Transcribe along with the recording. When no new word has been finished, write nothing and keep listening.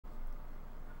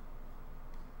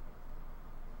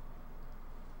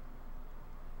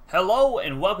Hello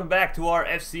and welcome back to our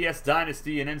FCS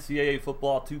Dynasty and NCAA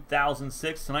Football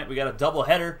 2006. Tonight we got a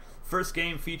doubleheader. First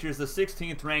game features the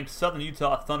 16th ranked Southern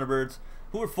Utah Thunderbirds,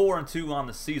 who are 4-2 on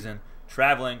the season,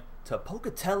 traveling to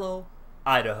Pocatello,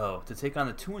 Idaho to take on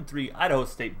the 2-3 Idaho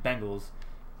State Bengals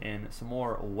in some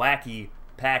more wacky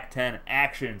Pac-10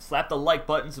 action. Slap the like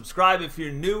button, subscribe if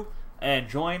you're new, and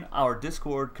join our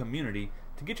Discord community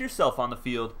to get yourself on the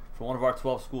field for one of our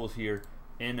 12 schools here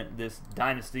in this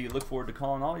dynasty. Look forward to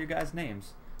calling all your guys'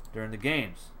 names during the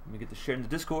games. Let me get this shared in the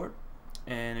Discord,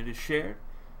 and it is shared.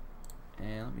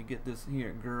 And let me get this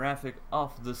here graphic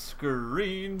off the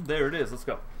screen. There it is. Let's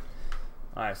go.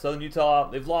 All right, Southern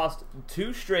Utah, they've lost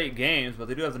 2 straight games, but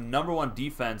they do have the #1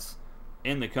 defense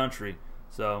in the country.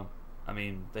 So, I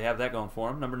mean, they have that going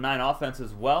for them. #9 offense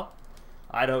as well.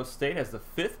 Idaho State has the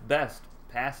 5th best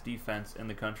pass defense in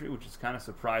the country, which is kind of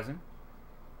surprising.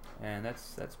 And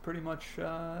that's pretty much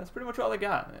all they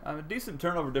got. A decent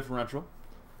turnover differential,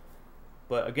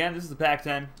 but again, this is the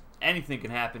Pac-10. Anything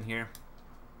can happen here.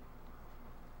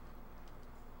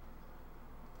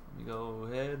 Let me go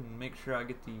ahead and make sure I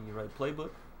get the right playbook.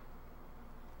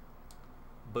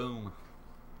 Boom.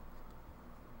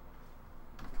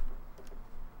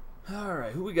 All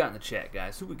right, who we got in the chat,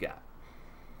 guys? Who we got?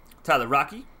 Tyler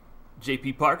Rocky,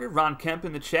 JP Parker, Ron Kemp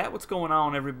in the chat. What's going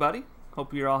on, everybody?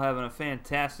 Hope you're all having a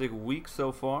fantastic week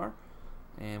so far.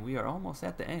 And we are almost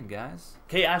at the end, guys.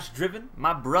 Chaos Driven,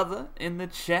 my brother, in the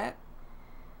chat.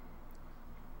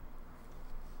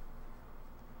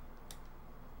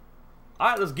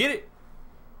 Alright, let's get it.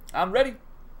 I'm ready.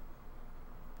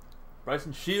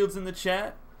 Bryson Shields in the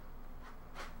chat.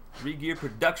 Regear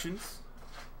Productions.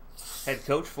 Head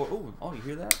coach for... Oh, you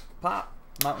hear that? Pop.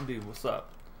 Mountain Dew, what's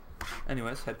up?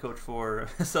 Anyways, head coach for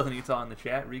Southern Utah in the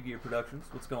chat. Regear Productions,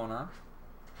 what's going on?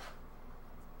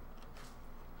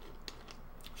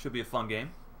 Should be a fun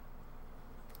game.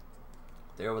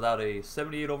 They're without a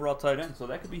 78 overall tight end, so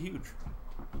that could be huge.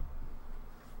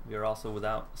 We are also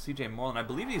without C.J. Moreland. I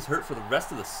believe he's hurt for the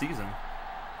rest of the season.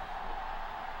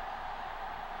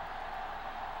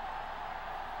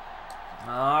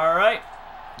 All right.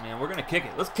 And we're going to kick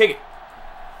it. Let's kick it.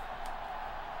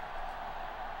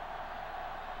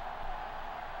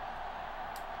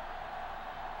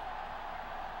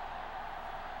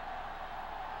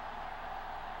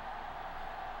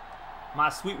 My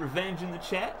Sweet Revenge in the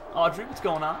chat. Audrey, what's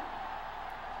going on?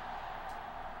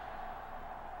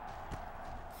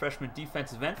 Freshman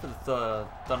defensive end for the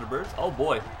Thunderbirds. Oh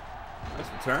boy. Nice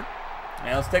return.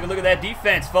 And let's take a look at that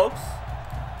defense, folks.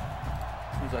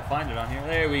 As soon as I find it on here.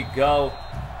 There we go.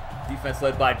 Defense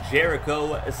led by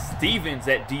Jericho Stevens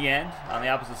at D end. On the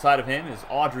opposite side of him is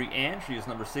Audrey Ann. She is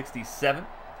number 67.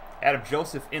 Adam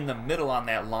Joseph in the middle on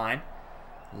that line.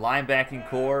 Linebacking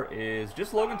core is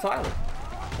just Logan Tyler.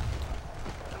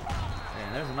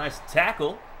 And there's a nice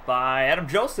tackle by Adam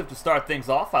Joseph to start things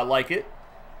off. I like it.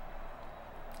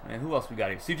 And who else we got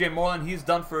here? C.J. Moreland, he's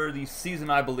done for the season,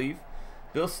 I believe.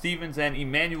 Bill Stevens and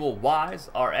Emmanuel Wise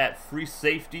are at free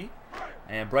safety.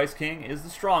 And Bryce King is the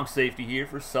strong safety here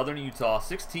for Southern Utah.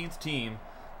 16th team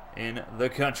in the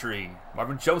country.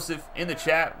 Marvin Joseph in the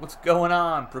chat. What's going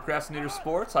on? Procrastinator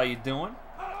Sports, how you doing?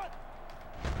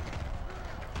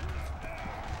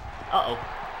 Uh-oh.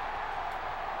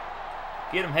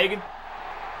 Get him, Hagen.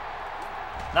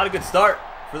 Not a good start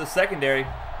for the secondary.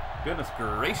 Goodness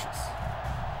gracious.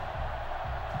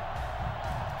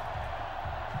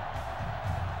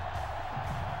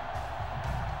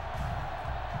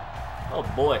 Oh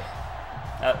boy.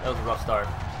 That was a rough start.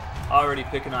 Already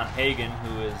picking on Hagen,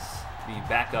 who is the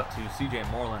backup to C.J.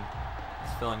 Moreland.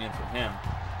 Is filling in for him.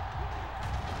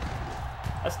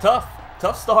 That's tough.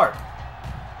 Tough start.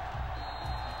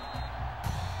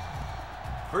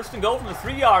 First and goal from the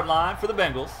 3-yard line for the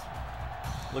Bengals.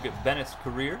 Look at Bennett's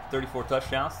career, 34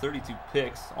 touchdowns, 32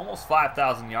 picks, almost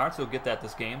 5,000 yards. He'll get that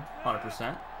this game, 100%.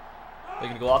 They're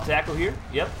going to go off tackle here.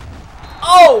 Yep.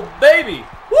 Oh, baby!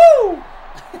 Woo!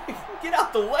 Get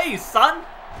out the way, son!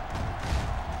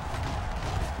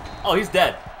 Oh, he's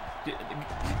dead.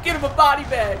 Get him a body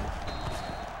bag.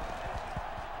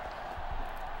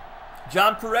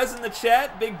 John Perez in the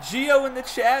chat. Big Gio in the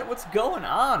chat. What's going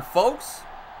on, folks?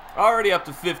 Already up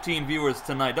to 15 viewers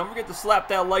tonight. Don't forget to slap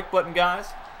that like button, guys.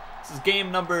 This is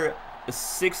game number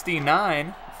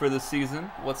 69 for the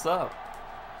season. What's up?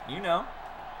 You know.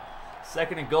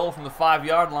 Second and goal from the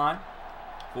 5-yard line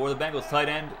for the Bengals. Tight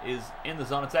end is in the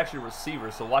zone. It's actually a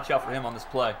receiver, so watch out for him on this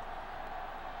play.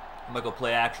 I'm going to go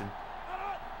play action.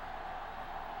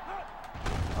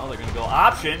 Oh, they're going to go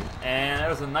option, and that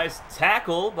was a nice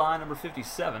tackle by number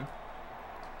 57.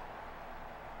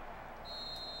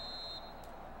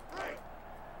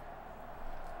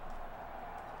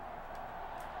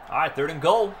 All right, 3rd and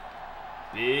goal.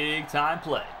 Big time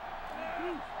play.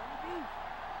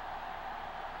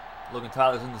 Logan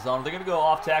Tyler's in the zone. They're going to go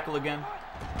off tackle again.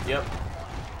 Yep.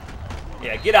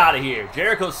 Yeah, get out of here.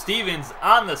 Jericho Stevens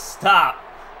on the stop.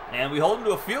 And we hold him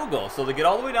to a field goal. So they get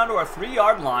all the way down to our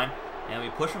 3-yard line. And we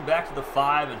push him back to the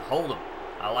 5 and hold him.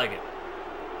 I like it.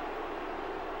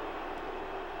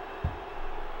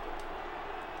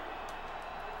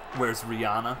 Where's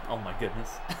Rihanna? Oh my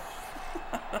goodness.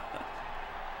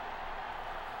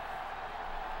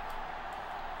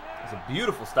 It's a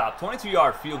beautiful stop.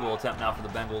 22-yard field goal attempt now for the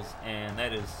Bengals, and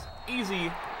that is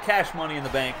easy cash money in the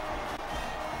bank.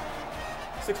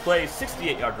 6 plays,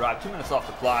 68-yard drive, 2 minutes off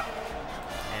the clock.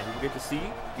 And we will get to see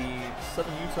the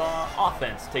Southern Utah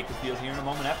offense take the field here in a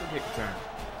moment after the kick return.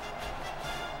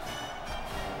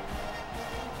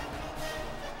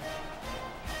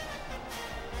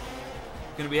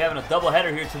 Going to be having a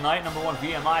doubleheader here tonight. Number 1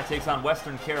 VMI takes on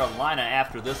Western Carolina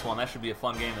after this one. That should be a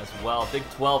fun game as well. Big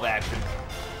 12 action.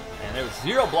 And there was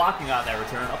 0 blocking on that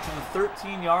return up to the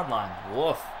 13-yard line.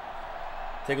 Woof.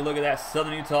 Take a look at that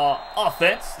Southern Utah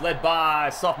offense led by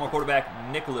sophomore quarterback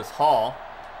Nicholas Hall.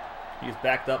 He's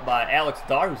backed up by Alex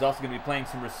Dar, who's also going to be playing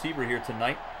some receiver here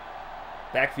tonight.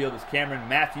 Backfield is Cameron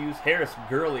Matthews, Harris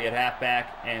Gurley at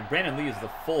halfback, and Brandon Lee is the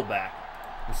fullback.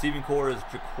 Receiving core is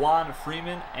Jaquan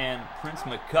Freeman and Prince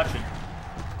McCutcheon.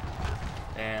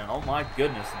 And oh my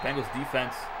goodness, the Bengals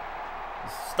defense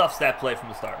stuffs that play from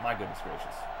the start. My goodness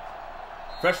gracious.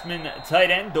 Freshman tight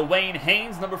end Dwayne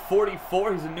Haynes, number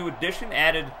 44. He's a new addition,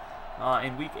 added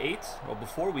in week 8, or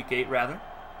before week 8 rather.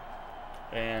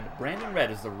 And Brandon Redd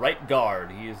is the right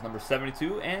guard. He is number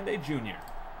 72 and a junior.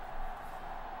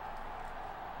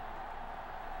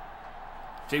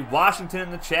 Jay Washington in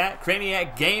the chat.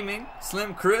 Craniac Gaming.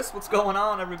 Slim Chris. What's going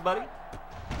on, everybody?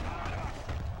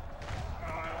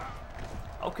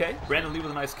 Okay. Brandon Lee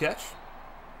with a nice catch.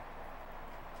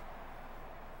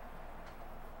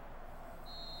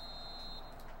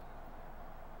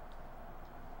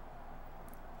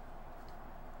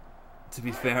 To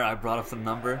be fair, I brought up the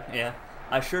number. Yeah,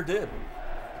 I sure did.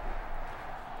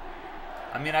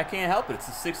 I mean, I can't help it. It's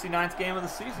the 69th game of the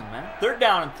season, man. 3rd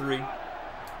down and 3.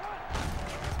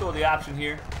 Let's go with the option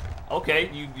here. Okay,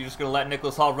 you're just going to let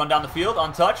Nicholas Hall run down the field,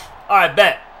 untouched? All right,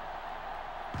 bet.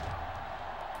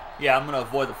 Yeah, I'm going to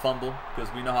avoid the fumble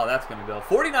because we know how that's going to go.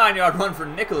 49-yard run for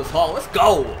Nicholas Hall. Let's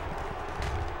go.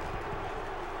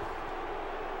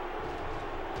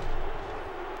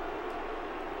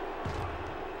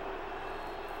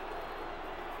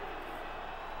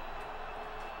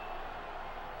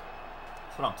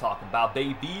 That's what I'm talking about,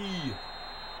 baby.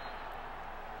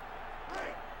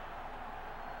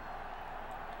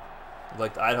 You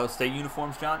like the Idaho State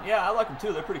uniforms, John? Yeah, I like them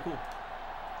too. They're pretty cool.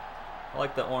 I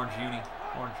like the orange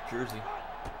orange jersey.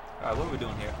 All right, what are we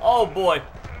doing here? Oh boy,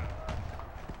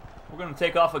 we're gonna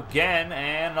take off again,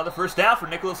 and another 1st down for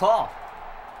Nicholas Hall.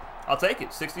 I'll take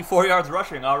it. 64 yards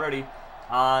rushing already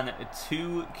on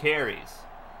 2 carries.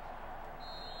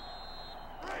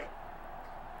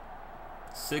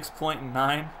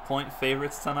 6.9 point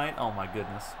favorites tonight. Oh my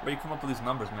goodness. Where do you come up with these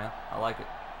numbers, man? I like it.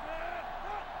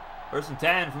 1st and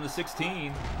 10 from the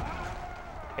 16.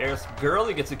 Harris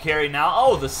Gurley gets a carry now.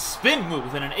 Oh, the spin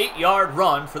move and an 8-yard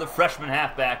run for the freshman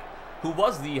halfback, who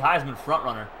was the Heisman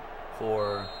frontrunner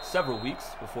for several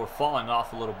weeks before falling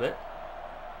off a little bit.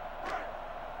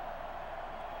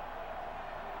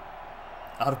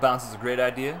 Out of bounds is a great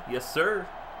idea. Yes, sir.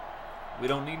 We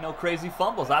don't need no crazy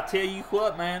fumbles. I tell you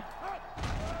what, man.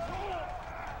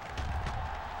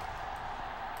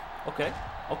 Okay,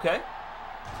 okay.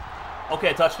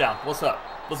 Okay, touchdown. What's up?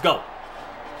 Let's go.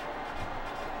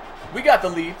 We got the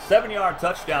lead. 7-yard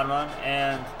touchdown run,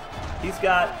 and he's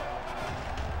got,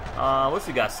 what's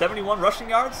he got? 71 rushing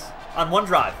yards on 1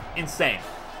 drive. Insane.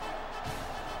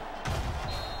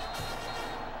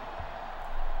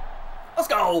 Let's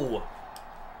go.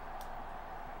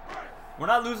 We're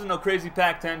not losing no crazy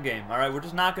Pac-10 game, all right? We're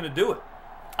just not going to do it.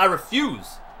 I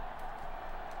refuse.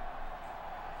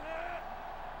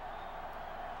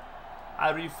 I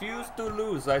refuse to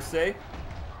lose, I say.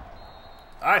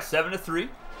 All right, 7-3.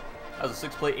 That was a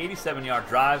 6-play, 87-yard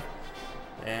drive.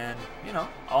 And, you know,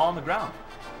 all on the ground.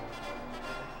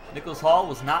 Nicholas Hall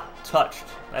was not touched.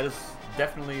 That is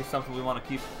definitely something we want to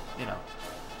keep, you know,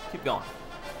 keep going.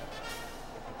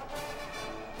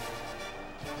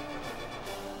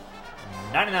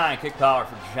 .99 kick power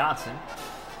for Johnson.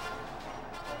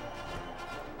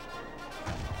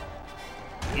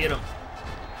 Get him.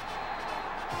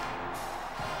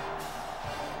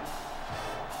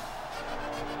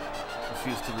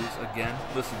 Refuse to lose again.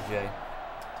 Listen, Jay.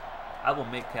 I will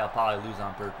make Cal Poly lose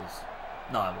on purpose.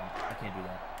 No, I won't. I can't do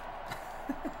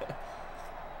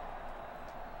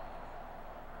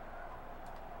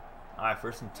All right,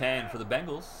 1st and 10 for the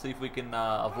Bengals. See if we can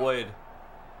avoid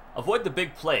the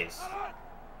big plays.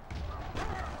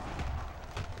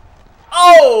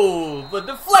 Oh, the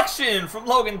deflection from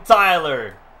Logan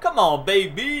Tyler. Come on,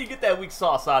 baby. Get that weak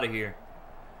sauce out of here.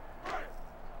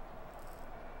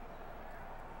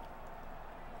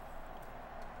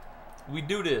 We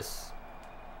do this.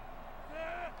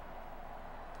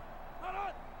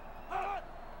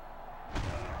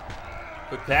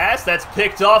 Quick pass. That's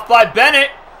picked off by Bennett.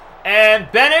 And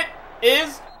Bennett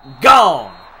is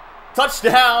gone.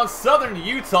 Touchdown, Southern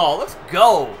Utah. Let's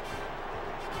go.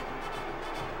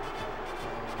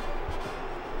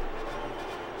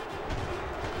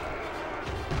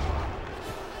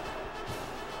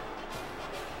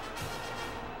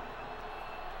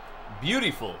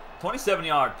 Beautiful.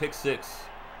 27-yard pick six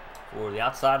for the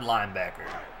outside linebacker.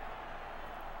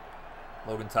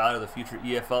 Logan Tyler, the future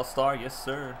EFL star. Yes,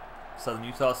 sir. Southern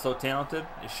Utah is so talented.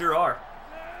 They sure are.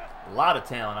 A lot of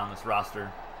talent on this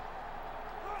roster.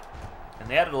 And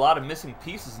they added a lot of missing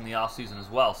pieces in the offseason as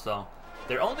well. So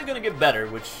they're only going to get better,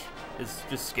 which is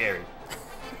just scary.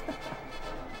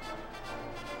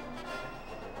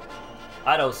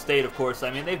 Idaho State, of course,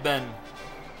 I mean, they've been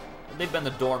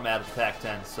the doormat of the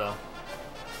Pac-10, so.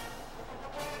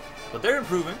 But they're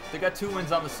improving. They got 2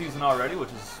 wins on the season already, which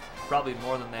is probably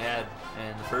more than they had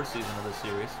in the first season of this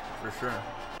series, for sure.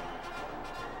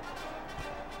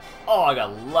 Oh, I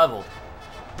got leveled.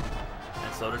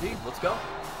 And so did he. Let's go.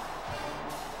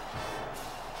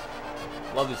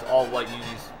 Love these all-white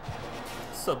unis.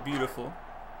 So beautiful.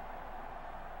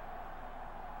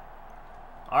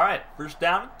 All right, 1st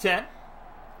down and 10.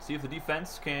 See if the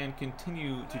defense can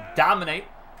continue to dominate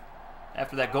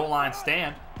after that goal line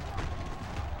stand.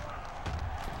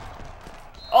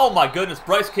 Oh my goodness,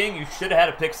 Bryce King, you should have had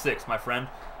a pick six, my friend.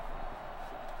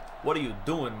 What are you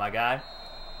doing, my guy?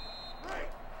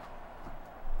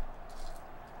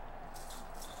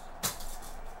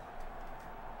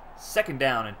 Second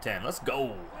down and 10. Let's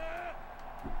go.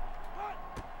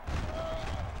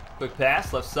 Quick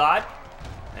pass, left side.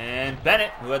 And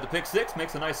Bennett, who had the pick six,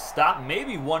 makes a nice stop.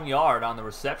 Maybe 1 yard on the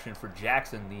reception for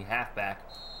Jackson, the halfback.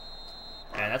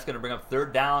 And that's going to bring up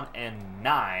 3rd down and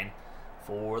 9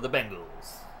 for the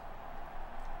Bengals.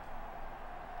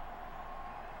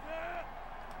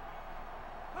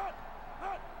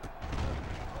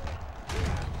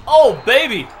 Oh,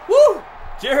 baby! Woo!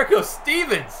 Jericho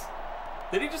Stevens!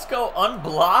 Did he just go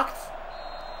unblocked?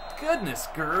 Goodness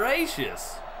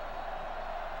gracious.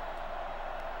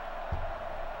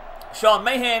 Sean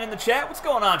Mahan in the chat. What's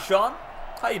going on, Sean?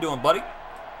 How you doing, buddy?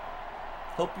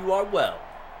 Hope you are well.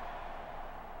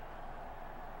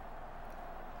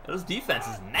 Those defense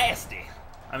is nasty.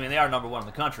 I mean, they are #1 in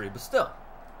the country, but still,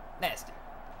 nasty.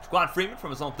 Jaquan Freeman from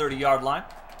his own 30-yard line.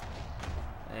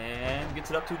 And gets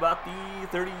it up to about the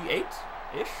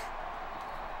 38-ish.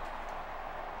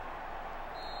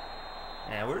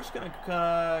 And we're just going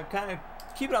to kind of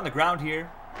keep it on the ground here.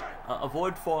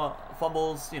 Avoid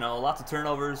fumbles, you know, lots of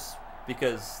turnovers,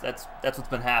 because that's what's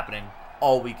been happening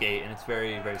all week 8, and it's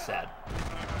very, very sad.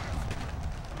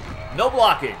 No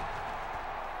blocking.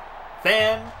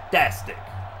 Fantastic.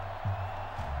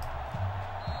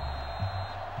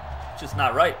 Just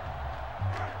not right.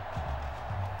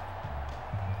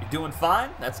 You're doing fine.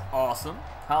 That's awesome.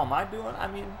 How am I doing? I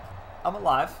mean, I'm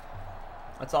alive.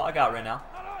 That's all I got right now.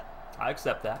 I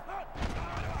accept that.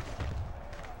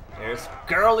 There's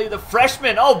Gurley, the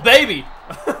freshman. Oh, baby.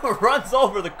 Runs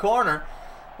over the corner.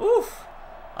 Oof.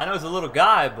 I know he's a little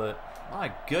guy, but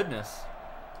my goodness.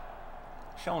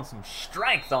 Showing some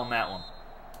strength on that one.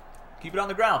 Keep it on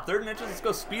the ground. 3rd and inches. Let's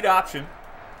go speed option.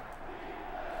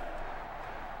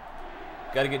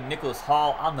 Got to get Nicholas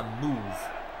Hall on the move.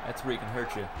 That's where he can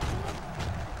hurt you.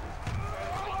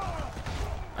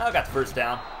 I got the 1st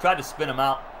down. Tried to spin him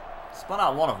out. Spun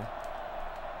out one of them.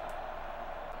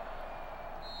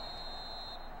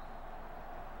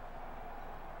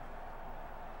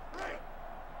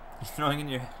 You throwing in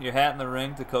your hat in the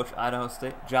ring to coach Idaho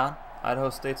State? John,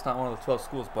 Idaho State's not one of the 12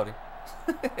 schools, buddy.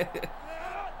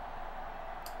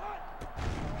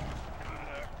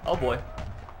 Oh boy.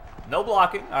 No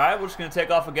blocking. Alright, we're just going to take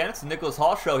off again. It's the Nicholas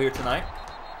Hall show here tonight.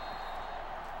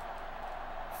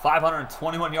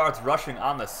 521 yards rushing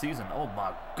on the season. Oh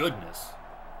my goodness.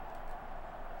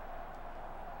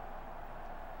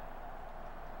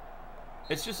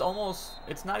 It's just almost,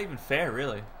 it's not even fair,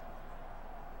 really.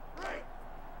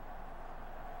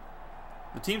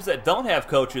 The teams that don't have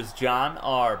coaches, John,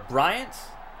 are Bryant,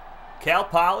 Cal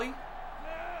Poly.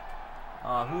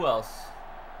 Who else?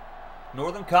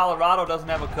 Northern Colorado doesn't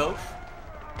have a coach.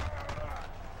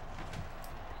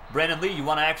 Brandon Lee, you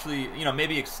want to actually,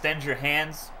 maybe extend your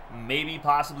hands, maybe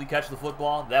possibly catch the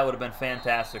football. That would have been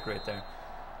fantastic right there.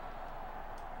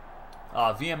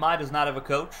 VMI does not have a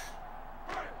coach.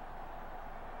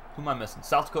 Who am I missing?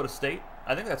 South Dakota State?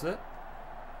 I think that's it.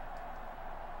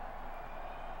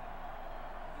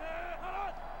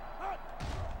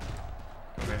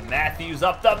 Matthews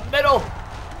up the middle.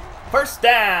 First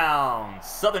down,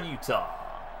 Southern Utah.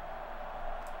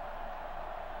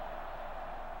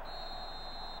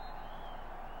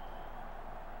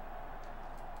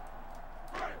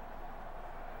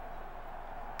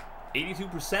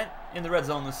 %82 in the red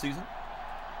zone this season.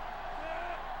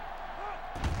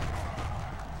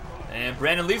 And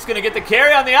Brandon Lee's going to get the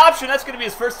carry on the option. That's going to be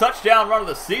his first touchdown run of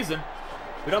the season.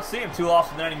 We don't see him too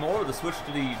often anymore with the switch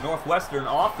to the Northwestern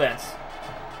offense.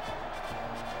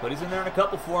 But he's in there in a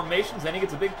couple formations, and he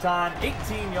gets a big-time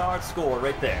 18-yard score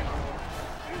right there.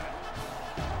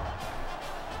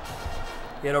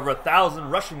 He had over 1,000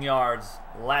 rushing yards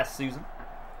last season.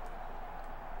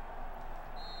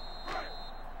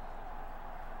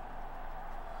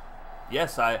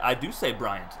 Yes, I do say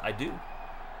Bryant. I do.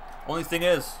 Only thing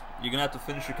is, you're going to have to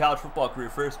finish your college football career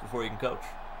first before you can coach.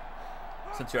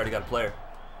 Since you already got a player.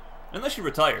 Unless you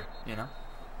retire, You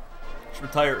should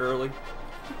retire early.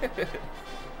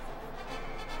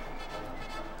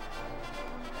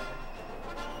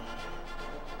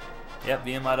 Yep,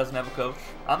 VMI doesn't have a coach.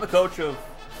 I'm the coach of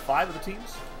 5 of the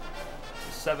teams.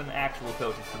 7 actual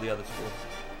coaches for the other schools.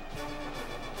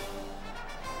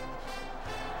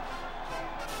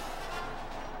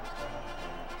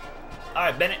 All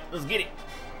right, Bennett, let's get it.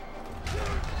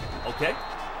 Okay.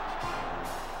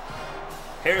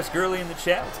 Harris Gurley in the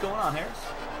chat. What's going on, Harris?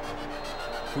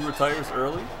 Who retires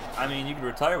early? I mean, you can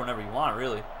retire whenever you want,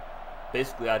 really.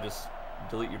 Basically, I just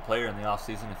delete your player in the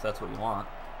offseason if that's what you want.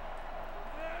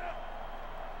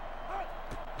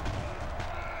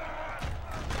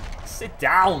 Sit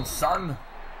down, son.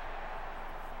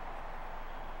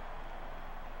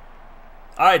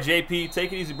 All right, JP,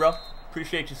 take it easy, bro.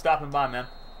 Appreciate you stopping by, man.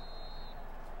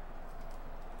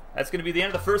 That's going to be the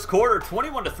end of the first quarter.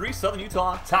 21-3, Southern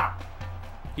Utah on top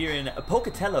here in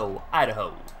Pocatello,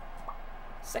 Idaho.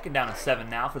 Second down and 7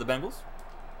 now for the Bengals.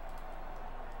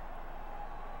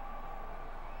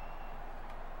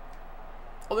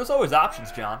 Oh, there's always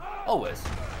options, John. Always.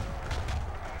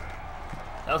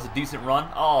 That was a decent run.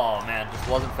 Oh, man, just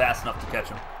wasn't fast enough to catch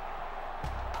him.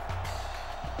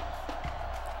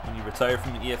 When you retire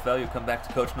from the EFL, you'll come back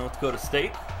to coach North Dakota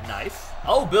State. Nice.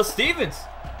 Oh, Bill Stevens.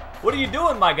 What are you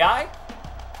doing, my guy?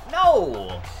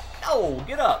 No. No,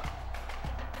 get up.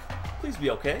 Please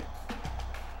be okay.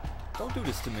 Don't do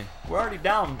this to me. We're already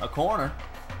down a corner.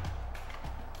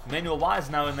 Emmanuel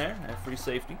Wise now in there at free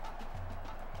safety.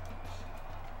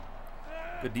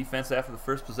 Good defense after the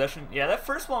first possession. Yeah, that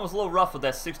first one was a little rough with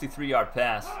that 63-yard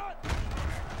pass.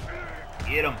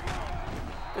 Get him.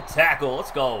 Good tackle.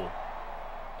 Let's go.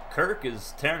 Kirk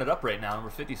is tearing it up right now, number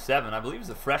 57. I believe he's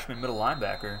a freshman middle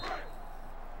linebacker.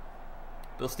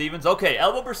 Bill Stevens. Okay,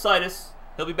 elbow bursitis.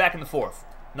 He'll be back in the 4th.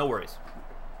 No worries.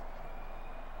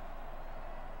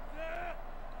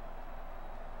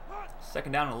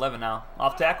 Second down and 11 now.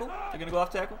 Off tackle? They're going to go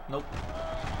off tackle? Nope.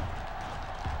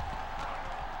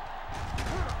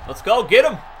 Let's go. Get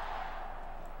him.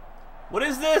 What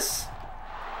is this?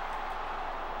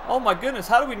 Oh my goodness.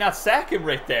 How do we not sack him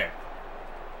right there?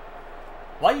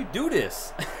 Why you do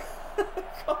this?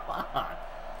 Come on.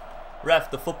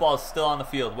 Ref, the football is still on the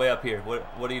field way up here.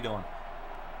 What are you doing?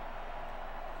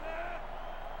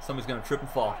 Somebody's going to trip and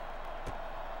fall.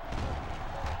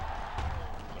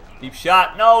 Deep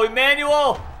shot. No, Emmanuel.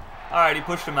 All right, he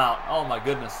pushed him out. Oh my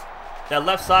goodness. That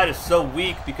left side is so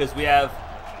weak because we have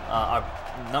our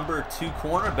number 2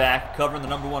 cornerback covering the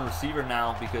number 1 receiver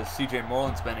now because C.J.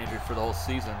 Moreland's been injured for the whole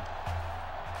season.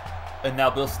 And now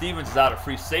Bill Stevens is out at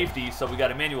free safety, so we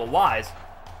got Emmanuel Wise.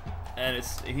 And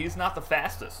he's not the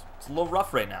fastest. It's a little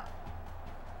rough right now.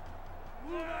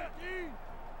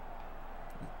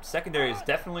 Secondary is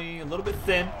definitely a little bit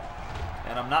thin,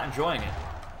 and I'm not enjoying it.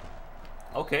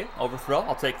 Okay, overthrow.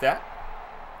 I'll take that.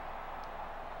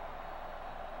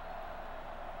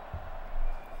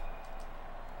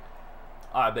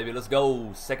 All right, baby, let's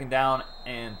go. Second down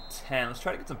and 10. Let's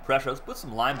try to get some pressure. Let's put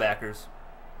some linebackers.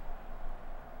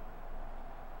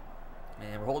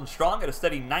 And we're holding strong at a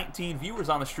steady 19 viewers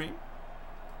on the stream.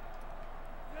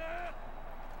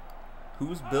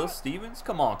 Who's Bill Stevens?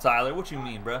 Come on, Tyler. What you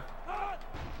mean, bruh?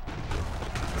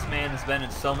 This man has been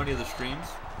in so many of the streams.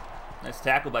 Nice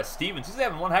tackle by Stevens. He's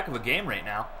having one heck of a game right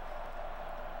now.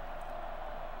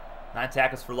 9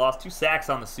 tackles for loss, 2 sacks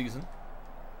on the season.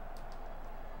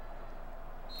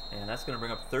 And that's going to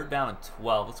bring up 3rd down and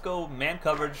 12. Let's go man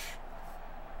coverage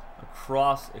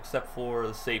across, except for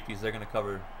the safeties. They're going to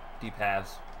cover deep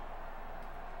halves.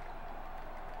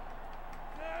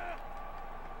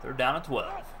 3rd down and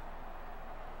 12.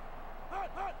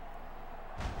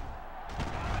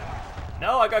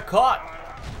 No, I got caught.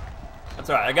 That's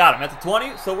all right. I got him at the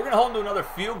 20. So we're going to hold him to another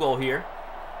field goal here.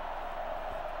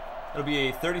 It'll be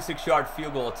a 36-yard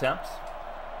field goal attempt.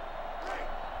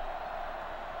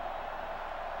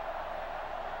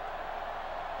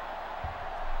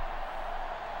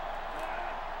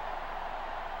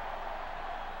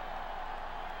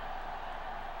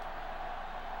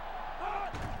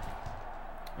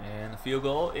 And the field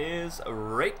goal is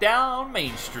right down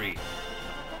Main Street.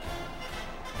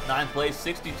 9 plays,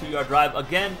 62-yard drive.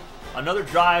 Again, another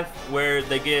drive where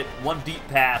they get one deep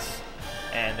pass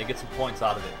and they get some points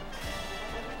out of it.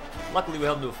 Luckily, we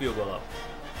held them to a field goal, though.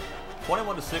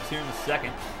 21-6 here in the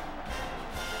second.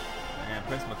 And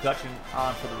Prince McCutcheon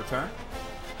on for the return.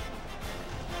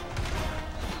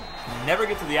 Never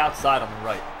get to the outside on the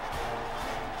right.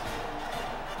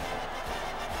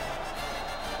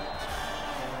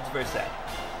 It's very sad.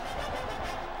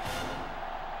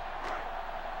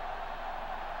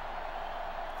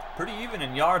 Pretty even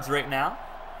in yards right now.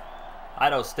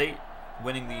 Idaho State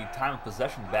winning the time of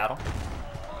possession battle.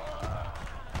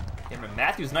 Cameron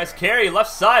Matthews, nice carry, left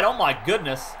side, oh my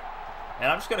goodness. And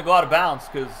I'm just going to go out of bounds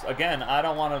because, again, I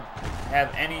don't want to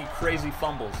have any crazy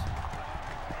fumbles.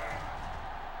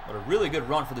 But a really good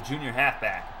run for the junior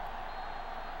halfback.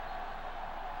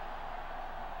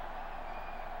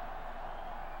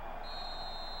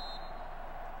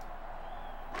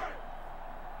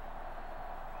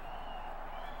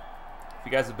 If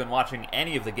you guys have been watching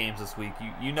any of the games this week,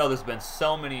 you know there's been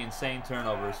so many insane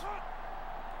turnovers.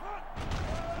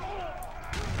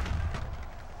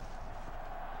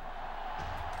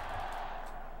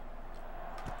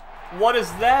 What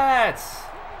is that?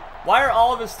 Why are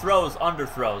all of his throws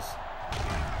underthrows?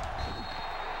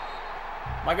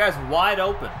 My guy's wide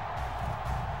open.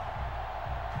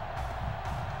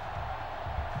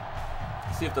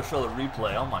 Let's see if they'll show the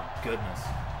replay. Oh my goodness.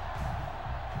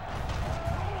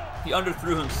 He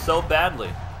underthrew him so badly.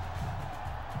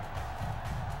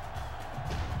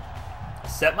 I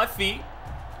set my feet,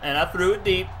 and I threw it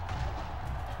deep.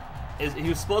 He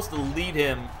was supposed to lead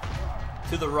him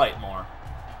to the right more.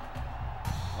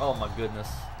 Oh my goodness.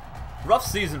 Rough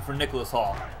season for Nicholas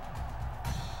Hall.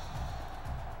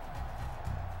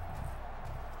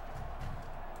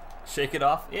 Shake it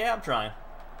off? Yeah, I'm trying.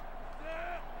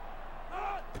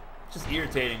 Just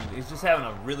irritating. He's just having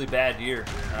a really bad year,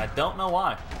 and I don't know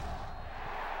why.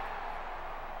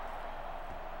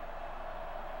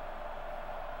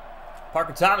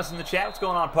 Parker Thomas in the chat. What's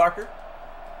going on, Parker?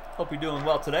 Hope you're doing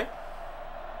well today.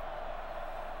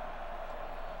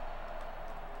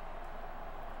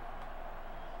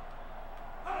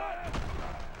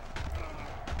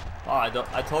 Oh,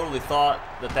 I totally thought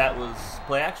that was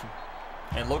play action.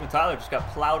 And Logan Tyler just got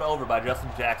plowed over by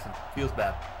Justin Jackson. Feels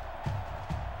bad.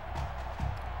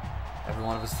 Every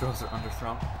one of his throws are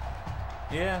underthrown.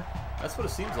 Yeah, that's what it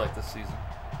seems like this season.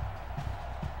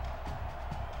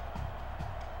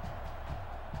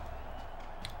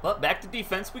 But back to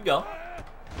defense we go.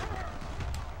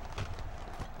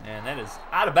 And that is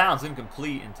out of bounds,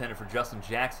 incomplete, intended for Justin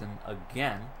Jackson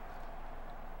again.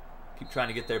 Keep trying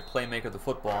to get their playmaker the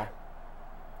football.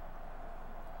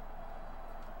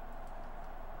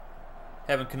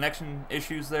 Having connection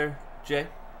issues there, Jay?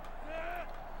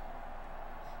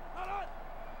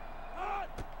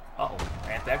 Uh-oh,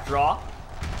 halfback draw.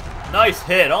 Nice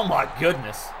hit, oh my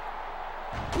goodness.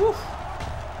 Whew.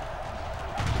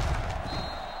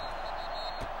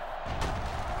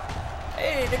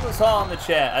 Hey, Nicholas Hall in the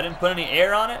chat. I didn't put any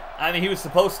air on it. I mean, he was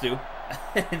supposed to.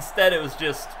 Instead, it was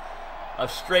just a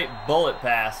straight bullet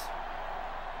pass.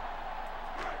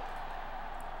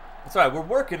 That's all right. We're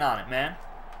working on it, man.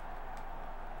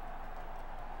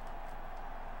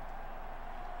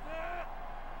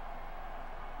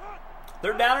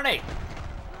 Third down and 8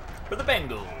 for the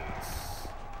Bengals.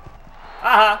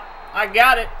 Aha! I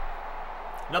got it.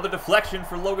 Another deflection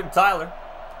for Logan Tyler.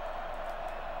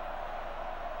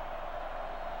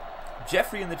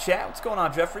 Jeffrey in the chat. What's going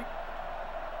on, Jeffrey?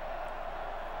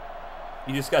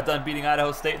 You just got done beating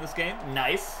Idaho State in this game?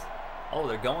 Nice. Oh,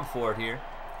 they're going for it here.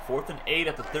 4th and 8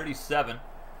 at the 37.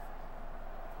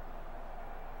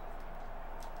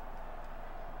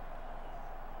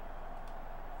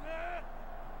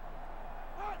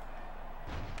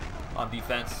 On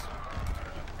defense.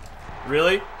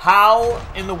 Really? How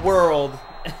in the world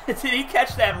did he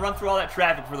catch that and run through all that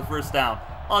traffic for the first down?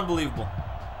 Unbelievable.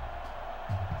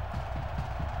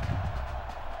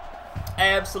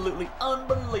 absolutely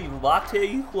unbelievable. I tell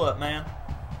you what, man.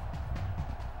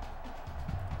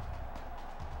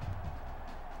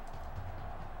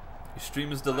 Your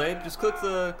stream is delayed. Just click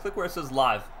where it says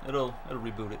live. It'll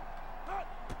reboot it.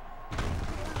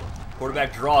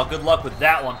 Quarterback draw. Good luck with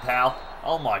that one, pal.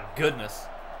 Oh my goodness.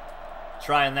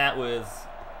 Trying that with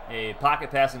a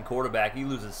pocket passing quarterback. He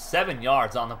loses 7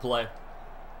 yards on the play.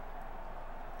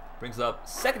 Brings up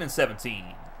 2nd and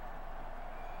 17.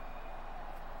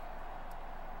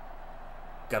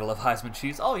 Gotta love Heisman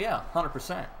cheese. Oh yeah,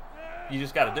 100%. You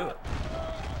just gotta do it.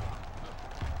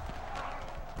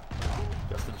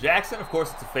 Justin Jackson, of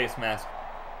course it's a face mask.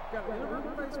 Got a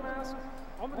face mask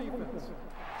on the defense.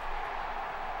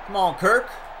 Come on, Kirk.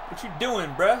 What you doing,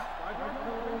 bruh?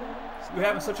 You're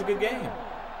having such a good game.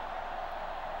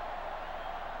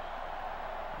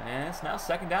 And it's now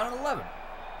 2nd down and 11.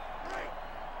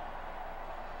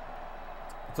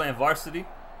 We're playing varsity.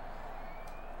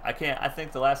 I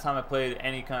think the last time I played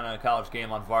any kind of college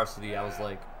game on varsity, I was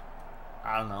like,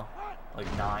 I don't know, like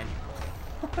 9.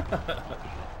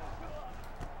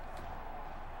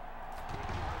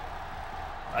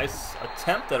 Nice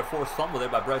attempt at a forced fumble there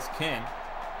by Bryce King.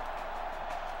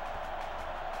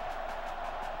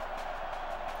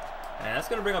 And that's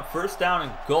going to bring up 1st down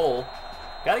and goal.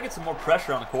 Got to get some more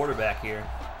pressure on the quarterback here.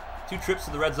 2 trips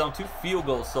to the red zone, 2 field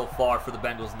goals so far for the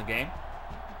Bengals in the game.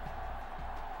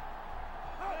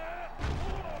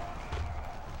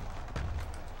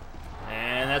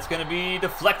 And that's going to be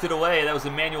deflected away. That was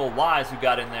Emmanuel Wise who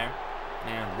got in there.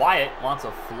 And Wyatt wants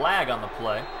a flag on the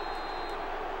play.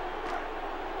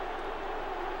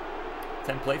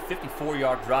 10-play,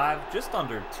 54-yard drive. Just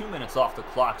under 2 minutes off the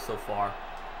clock so far.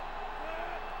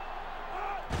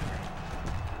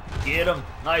 Get him.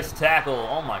 Nice tackle.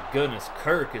 Oh my goodness.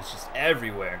 Kirk is just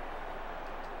everywhere.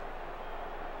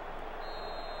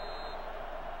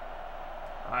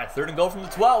 All right, 3rd and goal from the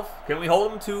 12. Can we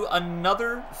hold him to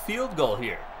another field goal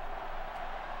here?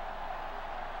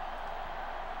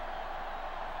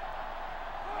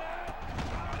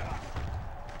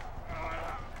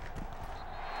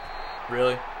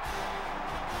 Really?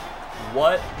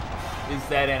 What is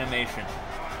that animation?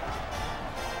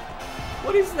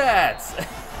 What is that?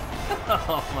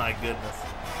 Oh my goodness.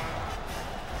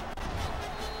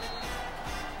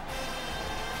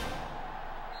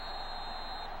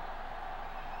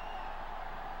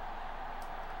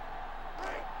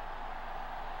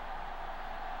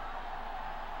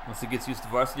 Once he gets used to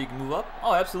varsity, he can move up?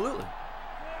 Oh, absolutely.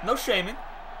 No shaming.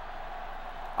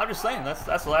 I'm just saying, that's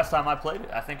the last time I played it.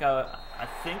 I think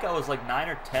I was like 9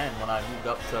 or 10 when I moved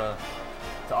up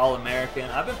to All-American.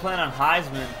 I've been playing on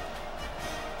Heisman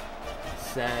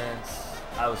since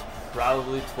I was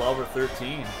probably 12 or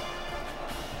 13.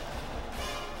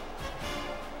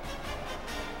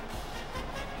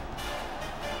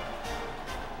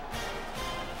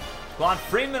 Cline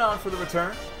Freeman on for the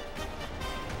return.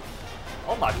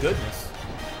 Oh my goodness.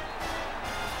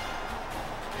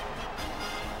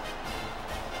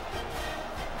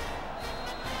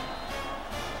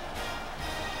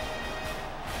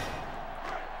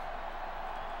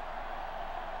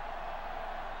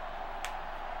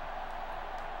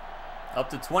 Up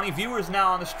to 20 viewers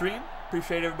now on the stream.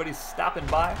 Appreciate everybody stopping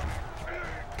by.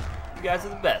 You guys are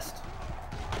the best.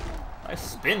 Nice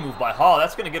spin move by Hall.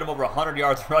 That's going to get him over 100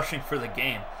 yards rushing for the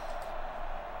game.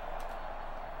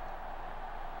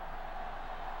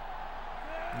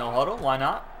 No huddle. Why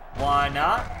not? Why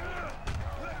not?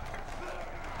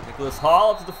 Nicholas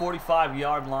Hall up to the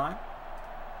 45-yard line.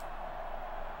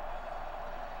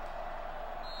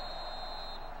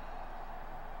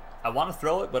 I want to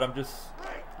throw it, but I'm just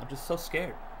so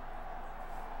scared.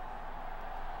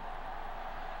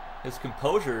 His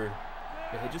composure,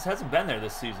 it just hasn't been there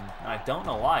this season. And I don't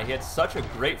know why. He had such a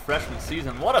great freshman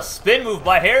season. What a spin move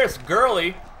by Harris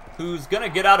Gurley, who's going to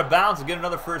get out of bounds and get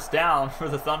another 1st down for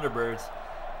the Thunderbirds.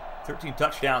 13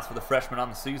 touchdowns for the freshman on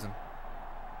the season.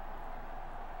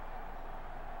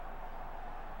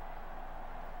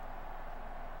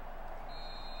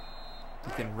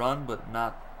 He can run, but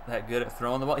not that good at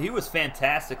throwing the ball. He was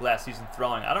fantastic last season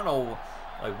throwing. I don't know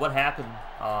what happened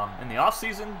in the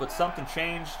offseason, but something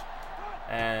changed,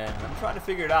 and I'm trying to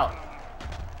figure it out.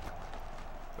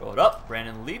 Throw it up.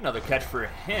 Brandon Lee, another catch for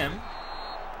him,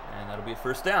 and that'll be a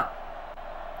 1st down.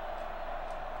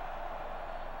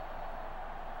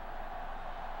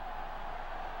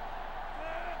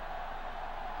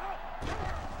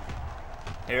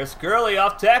 Harris Gurley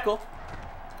off tackle,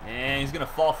 and he's going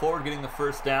to fall forward, getting the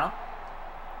 1st down.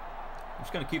 I'm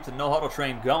just going to keep the no-huddle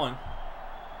train going.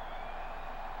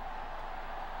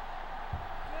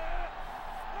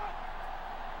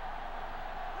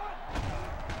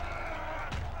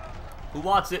 Who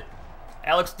wants it?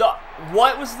 Alex Dar.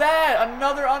 What was that?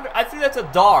 Another under. I threw that to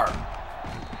Dar.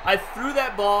 I threw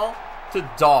that ball to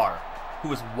Dar, who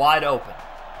was wide open.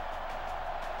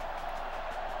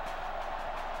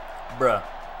 Bruh.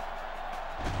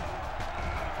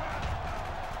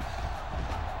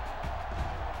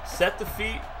 Set the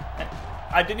feet. And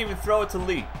I didn't even throw it to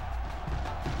Lee.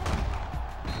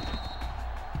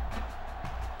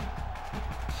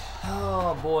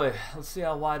 Oh boy. Let's see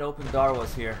how wide open Dar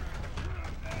was here.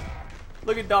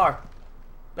 Look at Dar.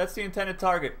 That's the intended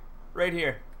target. Right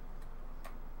here.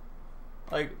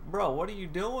 Like, bro, what are you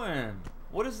doing?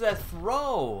 What is that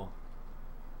throw?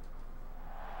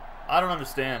 I don't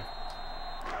understand.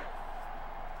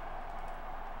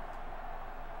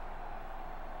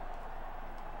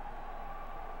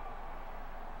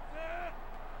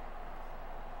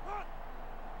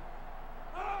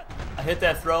 I hit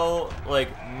that throw like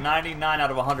 99 out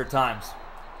of 100 times.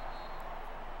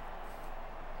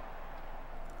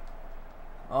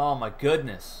 Oh my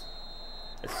goodness.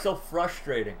 It's so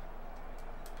frustrating.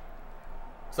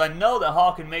 So I know that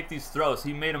Hall can make these throws.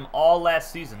 He made them all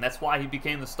last season. That's why he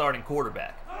became the starting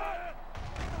quarterback.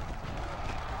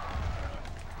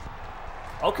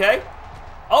 Okay.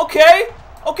 Okay.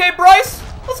 Okay, Bryce.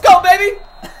 Let's go, baby.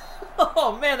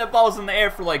 Oh, man, that ball was in the air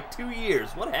for like 2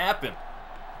 years. What happened?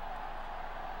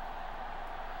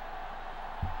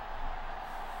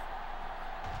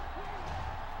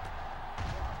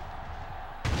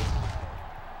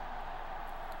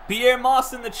 Pierre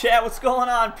Moss in the chat. What's going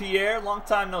on, Pierre? Long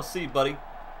time no see, buddy.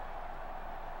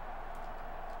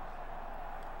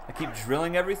 I keep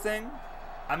drilling everything.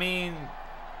 I mean,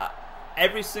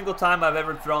 every single time I've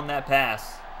ever thrown that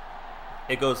pass,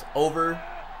 it goes over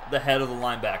the head of the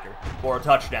linebacker for a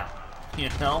touchdown. You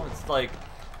know, it's like,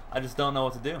 I just don't know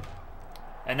what to do.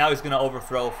 And now he's going to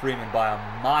overthrow Freeman by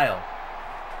a mile.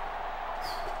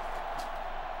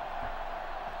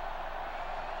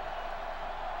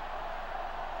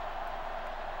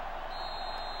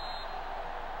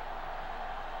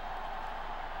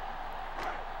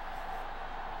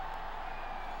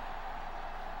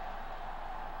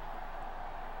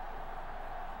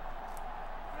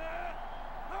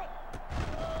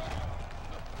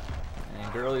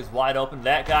 Gurley's wide open.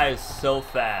 That guy is so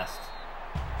fast.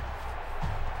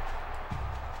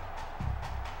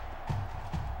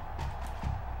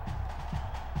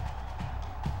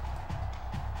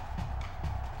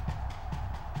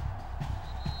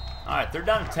 Alright, they're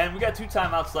down to 10. We got 2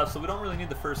 timeouts left, so we don't really need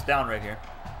the first down right here.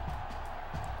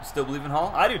 You still believe in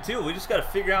Hall? I do too. We just got to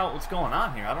figure out what's going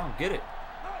on here. I don't get it.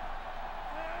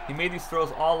 He made these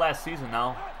throws all last season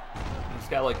now. He's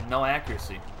got like no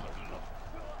accuracy.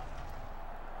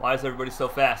 Why is everybody so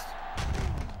fast?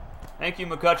 Thank you,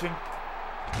 McCutcheon.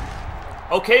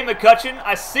 Okay, McCutcheon,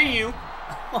 I see you.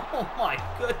 Oh my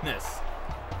goodness.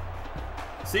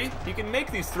 See, he can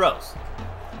make these throws.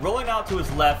 Rolling out to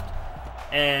his left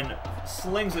and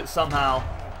slings it somehow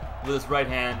with his right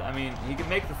hand. I mean, he can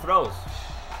make the throws.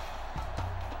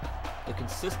 The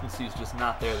consistency is just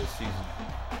not there this season.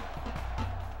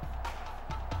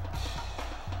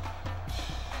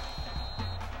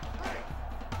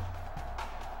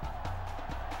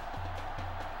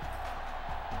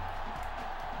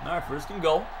 Alright, first and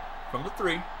goal from the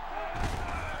 3.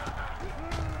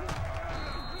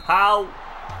 How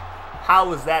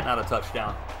is that not a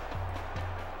touchdown?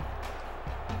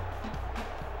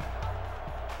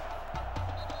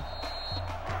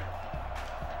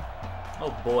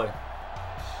 Oh boy.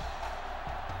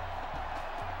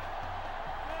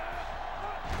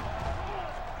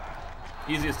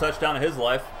 Easiest touchdown of his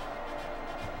life.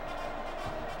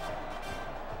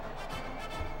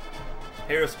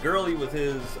 Harris Gurley with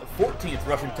his 14th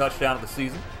rushing touchdown of the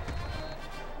season.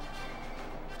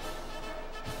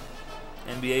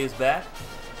 NBA is back.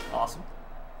 Awesome.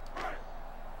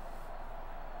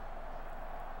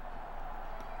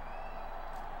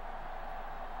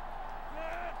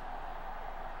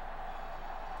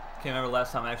 Can't remember the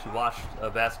last time I actually watched a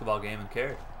basketball game and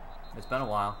cared. It's been a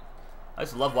while. I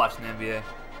used to love watching the NBA.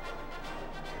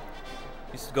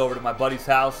 Used to go over to my buddy's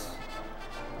house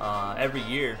every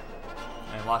year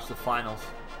and watch the finals.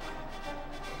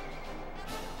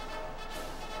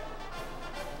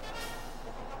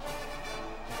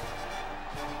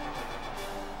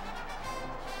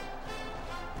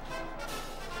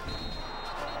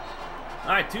 All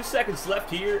right, 2 seconds left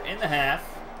here in the half.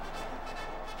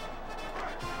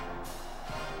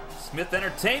 Smith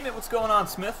Entertainment, what's going on,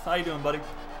 Smith? How you doing, buddy?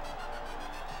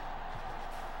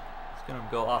 It's gonna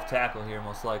go off tackle here,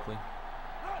 most likely.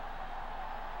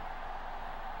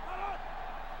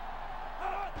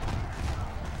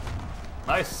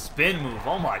 Nice spin move.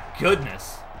 Oh my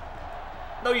goodness.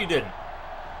 No, you didn't.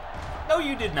 No,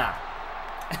 you did not.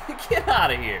 Get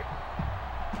out of here.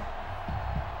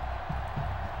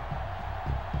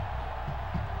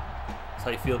 That's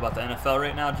how you feel about the NFL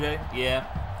right now, Jay? Yeah.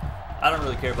 I don't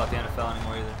really care about the NFL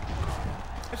anymore either.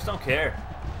 I just don't care.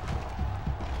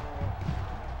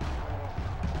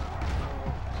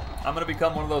 I'm going to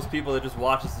become one of those people that just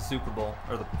watches the Super Bowl,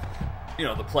 or the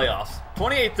playoffs.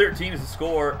 28-13 is the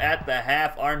score at the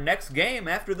half. Our next game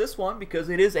after this one, because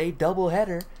it is a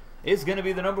doubleheader, is going to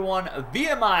be the #1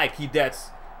 VMI Keydets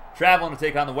traveling to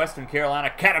take on the Western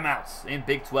Carolina Catamounts in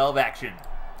Big 12 action.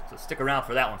 So stick around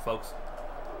for that one, folks.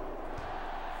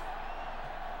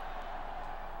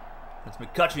 It's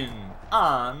McCutcheon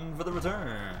on for the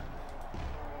return.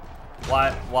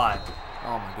 Why?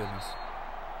 Oh my goodness.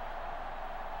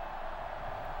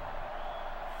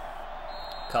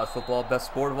 College football, best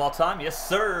sport of all time? Yes,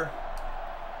 sir.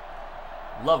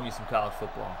 Love me some college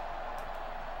football.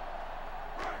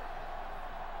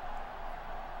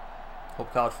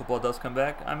 Hope college football does come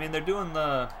back. I mean, they're doing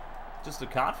just the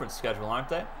conference schedule, aren't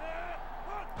they?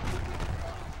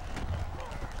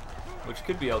 Which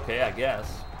could be okay, I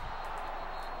guess.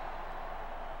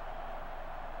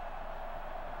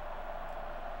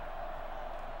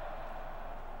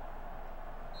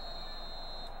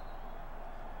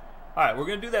 Alright, we're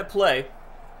going to do that play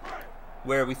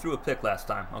where we threw a pick last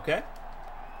time, okay?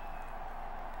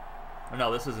 Or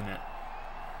no, this isn't it.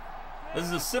 This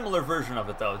is a similar version of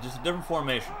it, though, just a different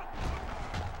formation.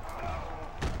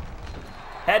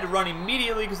 Had to run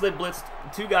immediately because they blitzed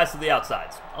 2 guys to the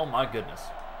outsides. Oh my goodness.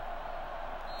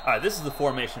 Alright, this is the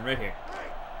formation right here.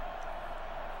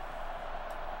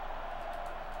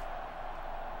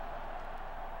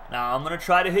 Now I'm going to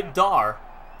try to hit Dar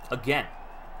again.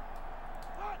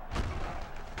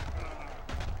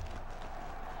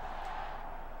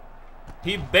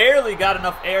 He barely got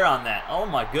enough air on that. Oh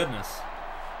my goodness.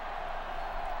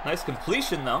 Nice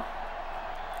completion though.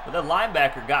 But that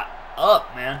linebacker got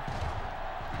up, man.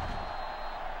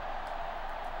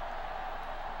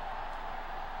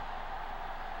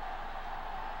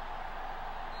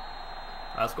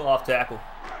 Let's go off tackle.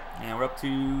 And we're up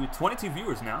to 22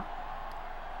 viewers now.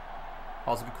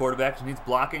 Also good quarterback, just needs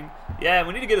blocking. Yeah,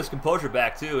 we need to get his composure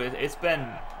back too. It's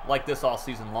been like this all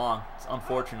season long. It's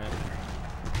unfortunate.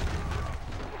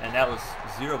 And that was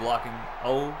 0 blocking.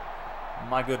 Oh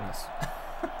my goodness.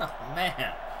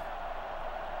 Man.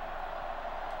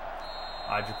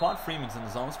 Alright, Jaquan Freeman's in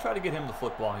the zone. Let's try to get him the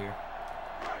football here.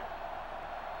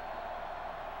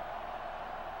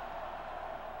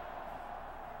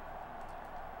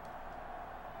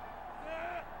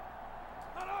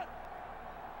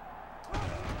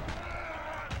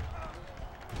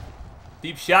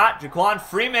 Deep shot, Jaquan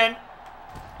Freeman.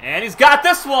 And he's got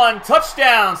this one.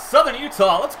 Touchdown, Southern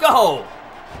Utah. Let's go.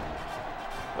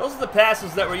 Those are the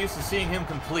passes that we're used to seeing him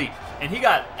complete. And he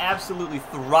got absolutely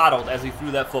throttled as he threw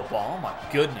that football. Oh my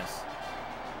goodness.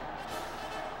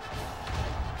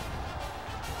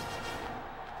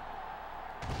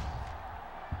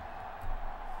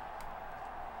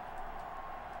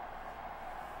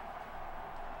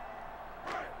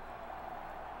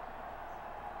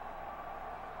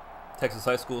 Texas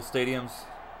high school stadiums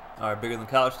are bigger than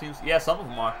college teams. Yeah, some of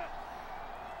them are.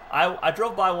 I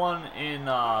drove by one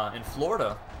in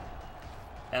Florida,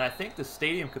 and I think the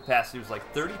stadium capacity was like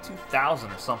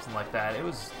 32,000 or something like that. It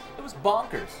was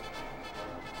bonkers.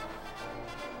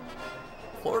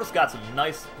 Florida's got some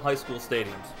nice high school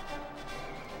stadiums.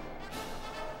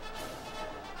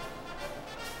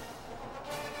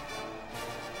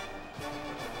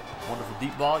 Wonderful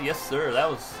deep ball. Yes, sir. That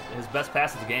was his best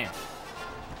pass of the game.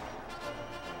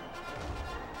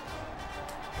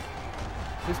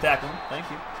 Please tackle him. Thank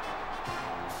you.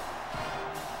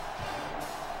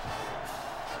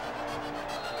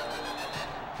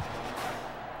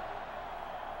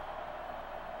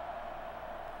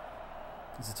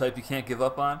 He's the type you can't give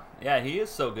up on. Yeah, he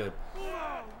is so good.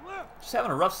 Just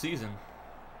having a rough season.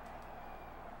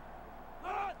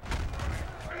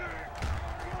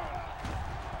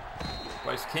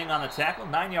 Bryce King on the tackle.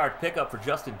 9-yard pickup for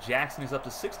Justin Jackson. He's up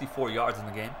to 64 yards in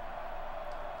the game.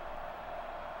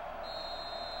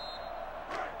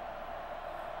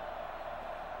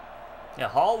 Yeah,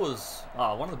 Hall was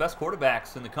one of the best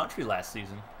quarterbacks in the country last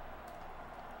season.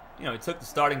 You know, he took the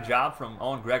starting job from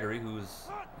Owen Gregory,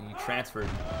 he transferred.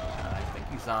 I think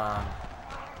he's on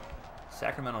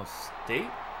Sacramento State,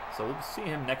 so we'll see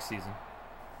him next season.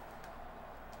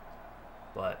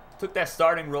 But took that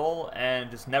starting role and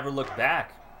just never looked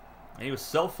back. And he was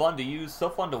so fun to use, so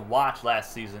fun to watch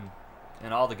last season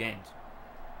in all the games.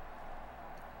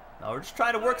 Now we're just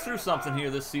trying to work through something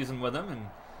here this season with him and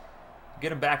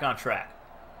get him back on track.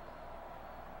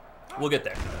 We'll get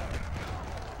there.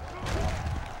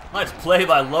 Nice play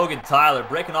by Logan Tyler,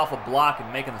 breaking off a block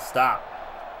and making the stop.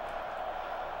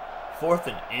 4th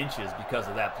and inches because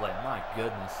of that play. My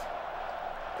goodness.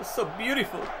 It's so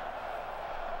beautiful.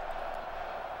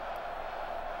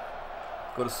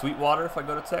 Go to Sweetwater if I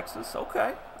go to Texas.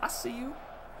 Okay, I see you.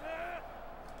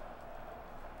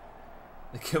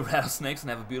 They kill rattlesnakes and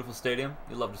have a beautiful stadium.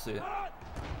 You'd love to see it.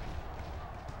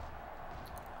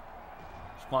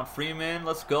 Come on, Freeman.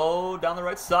 Let's go down the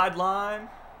right sideline.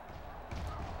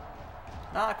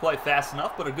 Not quite fast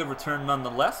enough, but a good return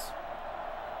nonetheless.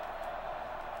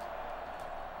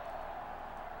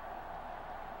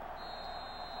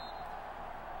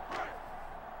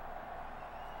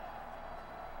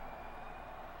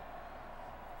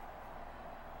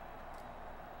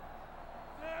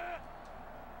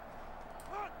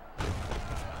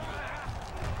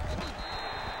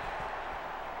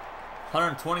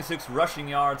 .126 rushing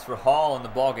yards for Hall in the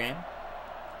ball game.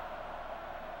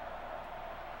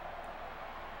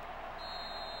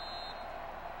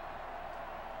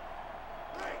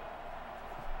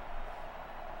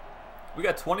 We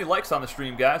got 20 likes on the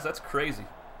stream, guys. That's crazy.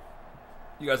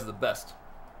 You guys are the best.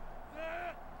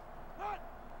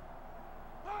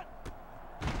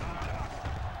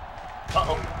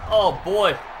 Uh-oh. Oh,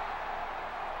 boy.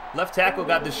 Left tackle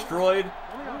got destroyed.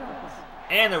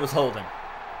 And there was holding.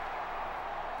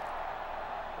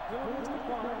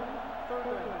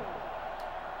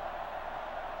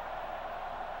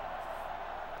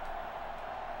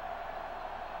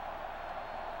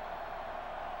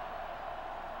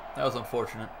 That was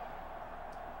unfortunate.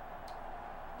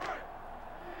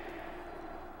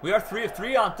 We are 3 of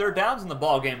 3 on 3rd downs in the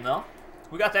ball game, though.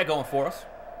 We got that going for us.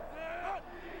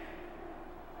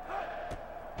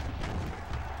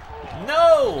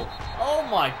 No! Oh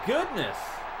my goodness!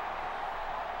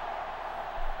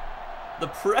 The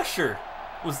pressure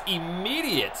was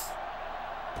immediate.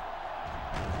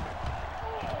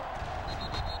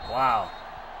 Wow.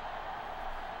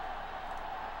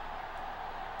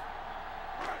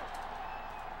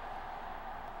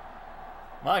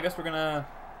 Well, I guess we're gonna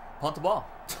punt the ball.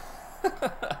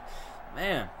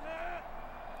 Man.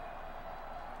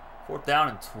 4th down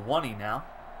and 20 now.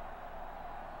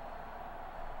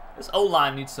 This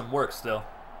O-line needs some work still.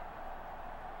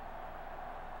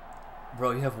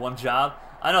 Bro, you have one job?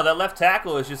 I know, that left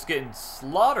tackle is just getting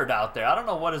slaughtered out there. I don't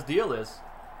know what his deal is.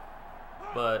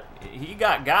 But he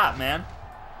got, man.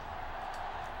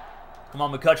 Come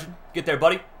on, McCutcheon. Get there,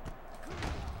 buddy.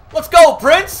 Let's go,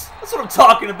 Prince! That's what I'm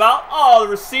talking about. Oh, the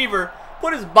receiver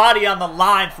put his body on the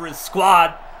line for his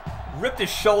squad. Ripped his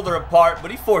shoulder apart,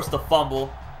 but he forced the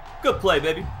fumble. Good play,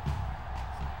 baby.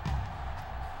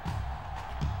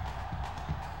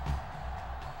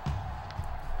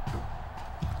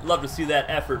 Love to see that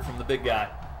effort from the big guy.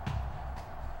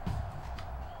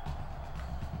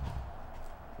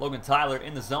 Logan Tyler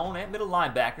in the zone at middle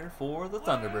linebacker for the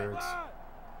Thunderbirds.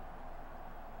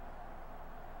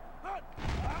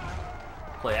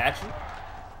 Play action.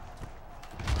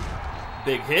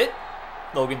 Big hit.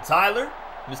 Logan Tyler.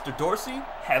 Mr. Dorsey,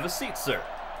 have a seat, sir.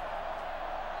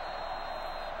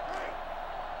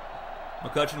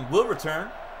 McCutcheon will return.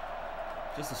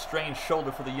 Just a strained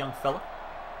shoulder for the young fella.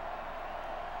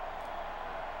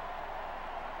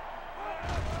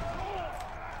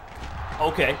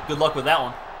 Okay, good luck with that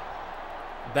one.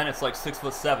 Bennett's like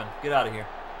 6'7". Get out of here.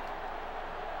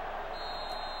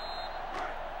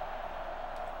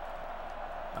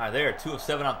 All right, there, 2 of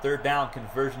 7 on 3rd down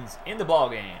conversions in the ball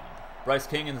game. Bryce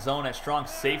King in the zone at strong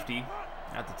safety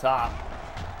at the top.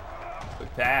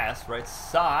 Quick pass, right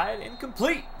side,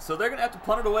 incomplete. So they're gonna have to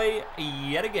punt it away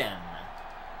yet again.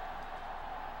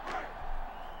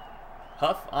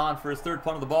 Huff on for his 3rd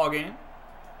punt of the ball game.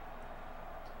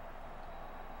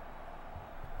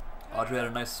 Audrey had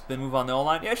a nice spin move on the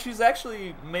O-line. Yeah, she's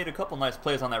actually made a couple nice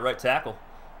plays on that right tackle.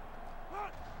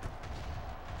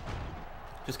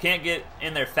 Just can't get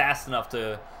in there fast enough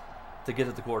to get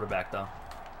at the quarterback, though.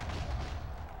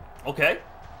 Okay.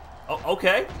 Oh,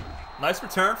 okay. Nice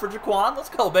return for Jaquan. Let's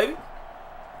go, baby.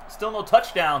 Still no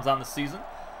touchdowns on the season.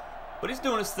 But he's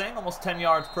doing his thing. Almost 10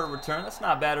 yards per return. That's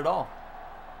not bad at all.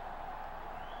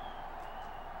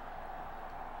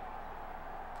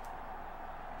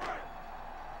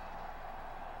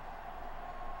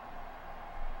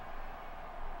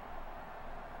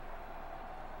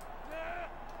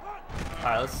 All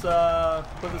right, let's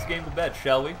put this game to bed,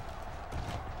 shall we?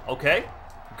 Okay.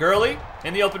 Gurley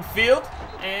in the open field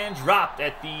and dropped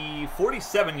at the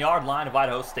 47-yard line of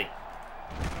Idaho State.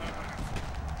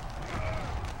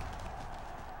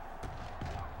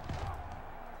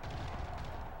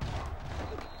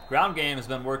 Ground game has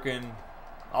been working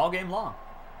all game long.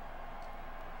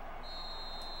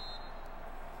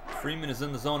 Freeman is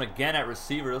in the zone again at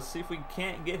receiver. Let's see if we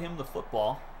can't get him the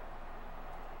football.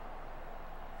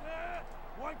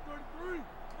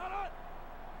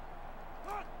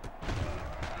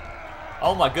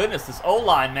 Oh my goodness, this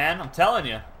O-line, man, I'm telling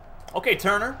you. Okay,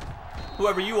 Turner,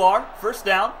 whoever you are, first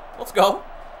down. Let's go.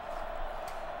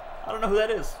 I don't know who that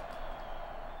is,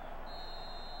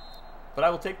 but I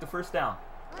will take the first down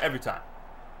every time.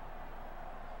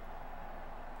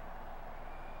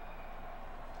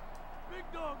 Big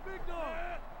dog, big dog.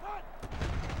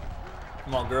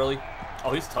 Come on, Gurley.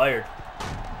 Oh, he's tired.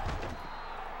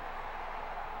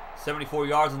 74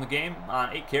 yards in the game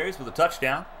on 8 carries with a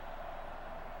touchdown.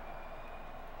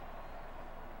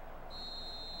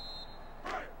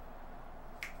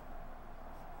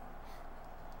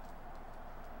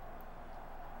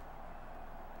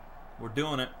 We're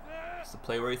doing it. It's the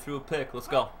play where he threw a pick. Let's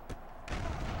go.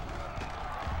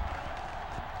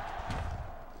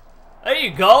 There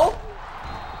you go.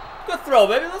 Good throw,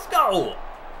 baby. Let's go.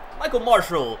 Michael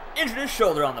Marshall injured his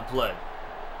shoulder on the play.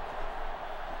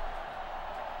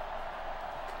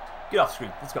 Get off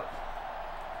screen. Let's go.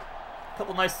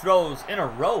 Couple nice throws in a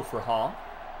row for Hall.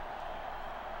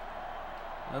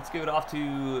 Let's give it off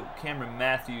to Cameron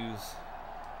Matthews,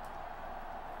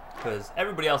 because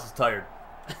everybody else is tired.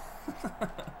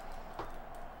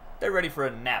 They're ready for a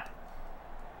nap.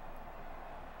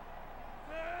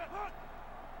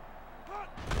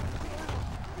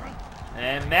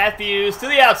 And Matthews to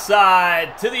the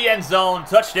outside, to the end zone,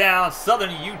 touchdown,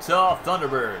 Southern Utah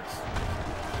Thunderbirds.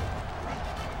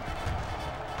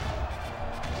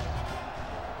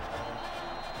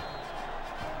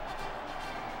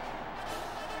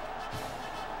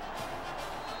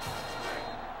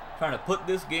 Trying to put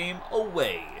this game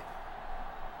away.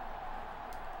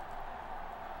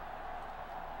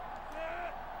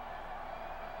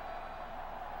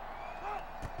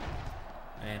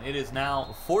 And it is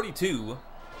now 42-13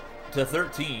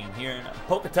 here in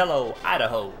Pocatello,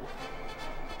 Idaho,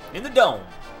 in the Dome.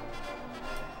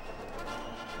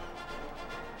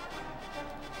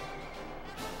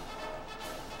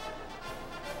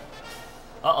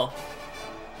 Uh-oh.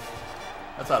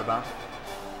 That's out of bounds.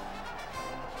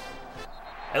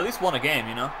 At least won a game,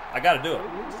 you know? I gotta do it.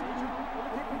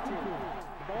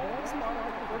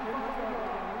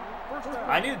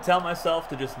 I need to tell myself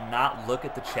to just not look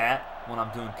at the chat when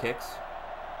I'm doing kicks.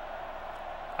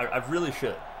 I really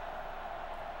should.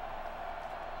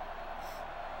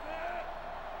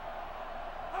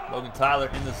 Logan Tyler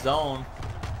in the zone.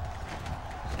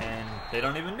 And they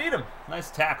don't even need him.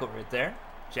 Nice tackle right there.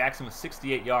 Jackson with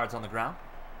 68 yards on the ground.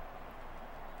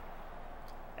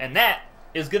 And that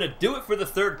is going to do it for the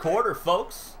third quarter,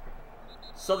 folks.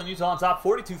 Southern Utah on top,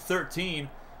 42-13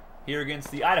 here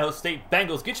against the Idaho State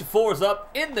Bengals. Get your fours up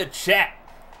in the chat.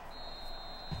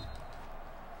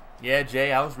 Yeah,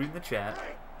 Jay, I was reading the chat.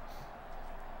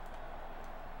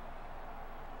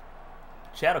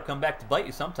 Chat will come back to bite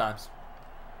you sometimes.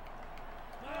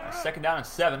 Second down and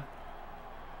 7.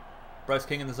 Bryce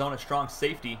King in the zone at strong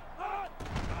safety.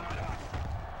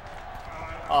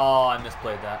 Oh, I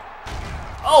misplayed that.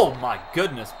 Oh my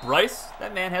goodness, Bryce.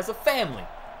 That man has a family.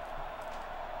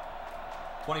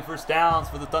 21st downs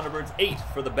for the Thunderbirds, 8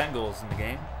 for the Bengals in the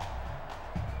game.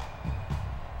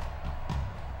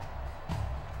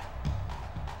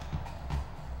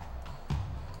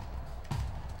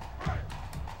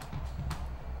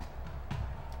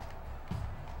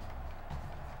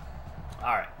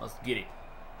 All right, let's get it.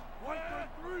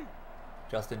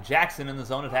 Justin Jackson in the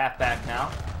zone at halfback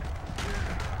now.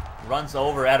 Runs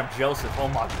over Adam Joseph. Oh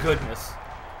my goodness.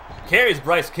 Carries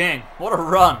Bryce King. What a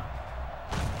run.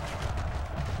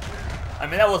 I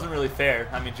mean, that wasn't really fair.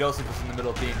 I mean, Joseph was in the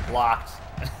middle of being blocked.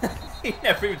 He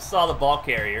never even saw the ball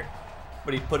carrier,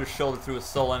 but he put his shoulder through his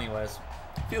soul anyways.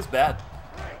 Feels bad.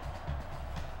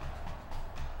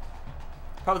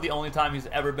 Probably the only time he's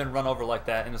ever been run over like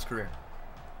that in his career.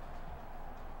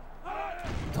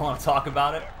 Don't want to talk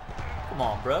about it? Come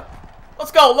on, bro.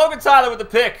 Let's go. Logan Tyler with the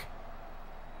pick.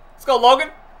 Let's go, Logan.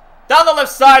 Down the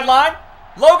left sideline.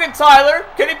 Logan Tyler.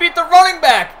 Can he beat the running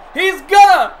back? He's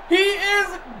gonna. He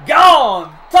is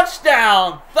gone.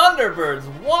 Touchdown, Thunderbirds.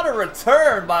 What a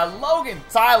return by Logan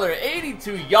Tyler.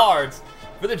 82 yards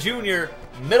for the junior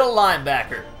middle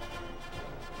linebacker.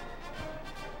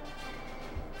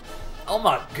 Oh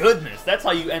my goodness. That's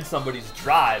how you end somebody's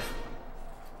drive.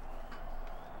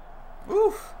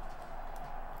 Oof.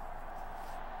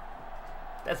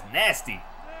 That's nasty.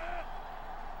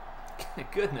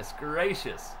 Goodness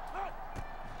gracious.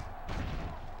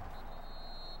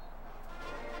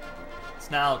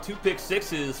 It's now 2 pick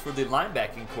sixes for the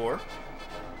linebacking core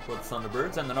for the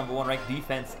Thunderbirds and the #1 ranked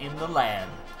defense in the land.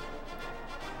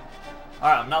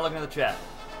 Alright, I'm not looking at the chat.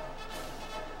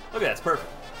 Look at that, it's perfect.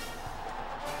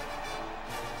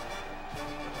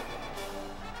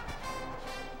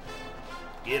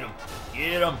 Get him.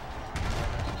 Get him.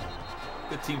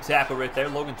 Good team tackle right there.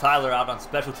 Logan Tyler out on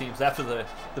special teams after the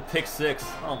pick six.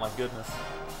 Oh my goodness.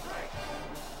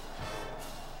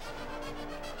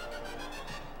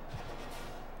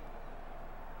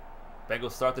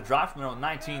 Bengals start the drive from their own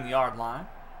 19-yard line.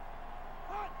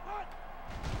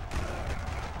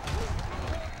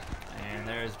 And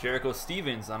there's Jericho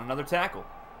Stevens on another tackle.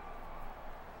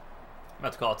 I'm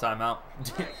about to call a timeout.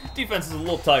 Defense is a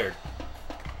little tired.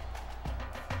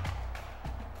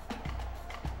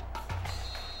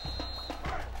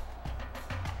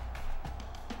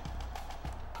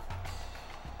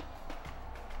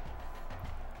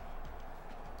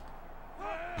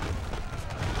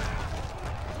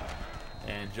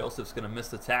 Joseph's going to miss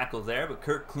the tackle there, but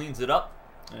Kirk cleans it up,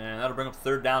 and that'll bring up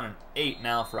 3rd down and 8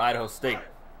 now for Idaho State.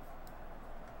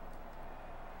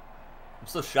 I'm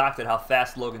so shocked at how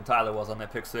fast Logan Tyler was on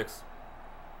that pick six.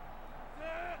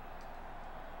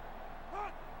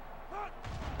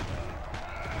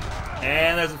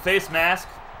 And there's a face mask.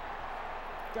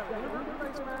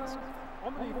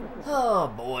 Oh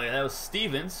boy, that was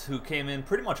Stevens, who came in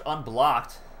pretty much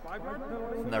unblocked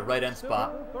from that right end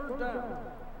spot.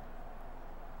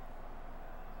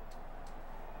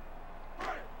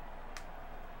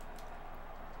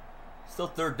 Still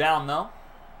 3rd down though.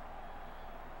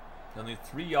 They'll need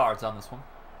 3 yards on this one.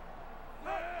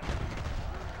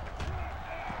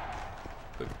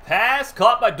 Quick pass,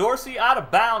 caught by Dorsey, out of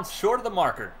bounds, short of the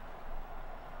marker.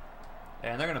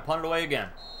 And they're going to punt it away again.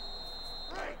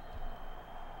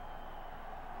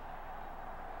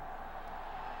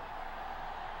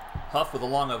 Huff with a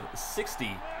long of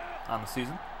 60 on the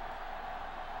season.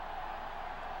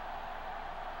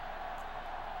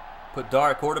 Put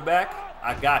Dar at quarterback.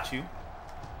 I got you.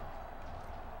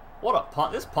 What a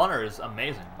punt. This punter is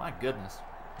amazing. My goodness.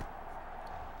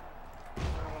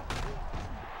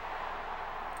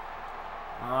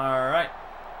 Alright.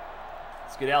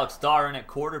 Let's get Alex Dar in at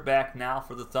quarterback now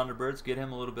for the Thunderbirds. Get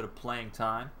him a little bit of playing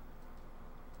time.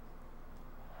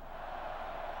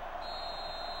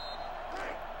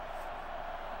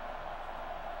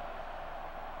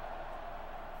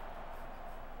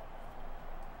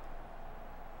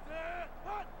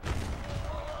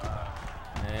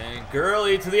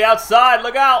 Gurley to the outside.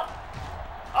 Look out.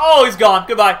 Oh, he's gone.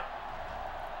 Goodbye.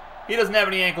 He doesn't have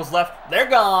any ankles left. They're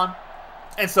gone.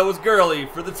 And so is Gurley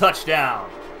for the touchdown.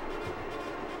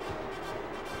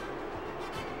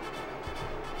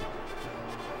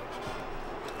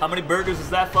 How many burgers is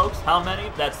that, folks? How many?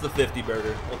 That's the 50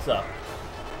 burger. What's up?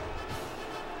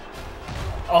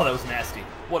 Oh, that was nasty.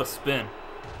 What a spin.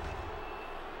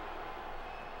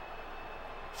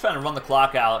 Trying to run the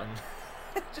clock out and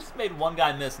just made one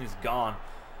guy miss and he's gone.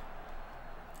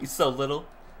 He's so little.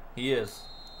 He is.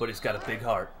 But he's got a big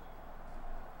heart.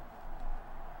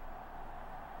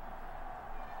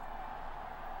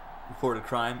 Reported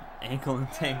crime. Ankle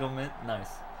entanglement. Nice.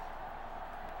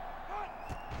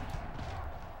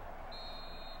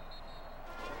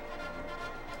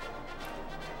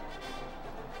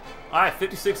 Alright,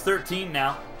 56-13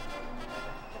 now.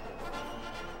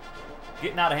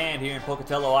 Getting out of hand here in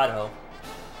Pocatello, Idaho.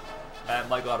 That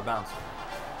might go out of bounds.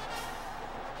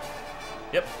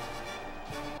 Yep.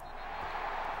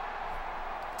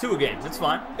 2 games. It's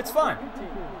fine. It's fine.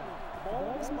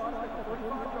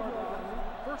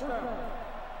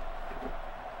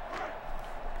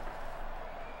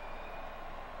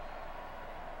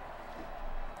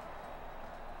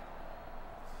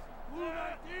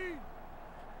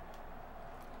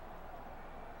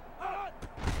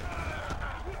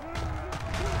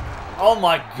 Oh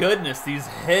my goodness, these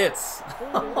hits.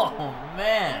 Oh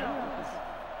man.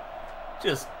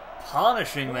 Just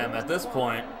punishing them at this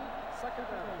point.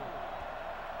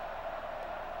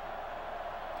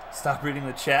 Stop reading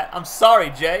the chat. I'm sorry,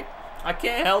 Jay. I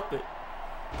can't help it.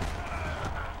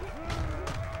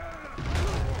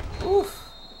 Oof.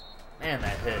 Man,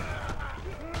 that hit.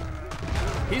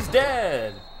 He's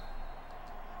dead.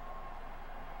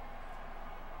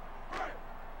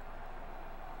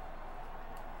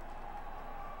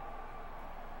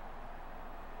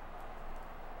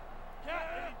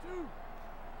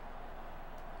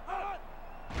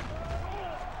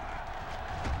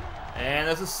 And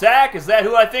there's a sack. Is that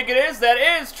who I think it is? That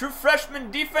is true freshman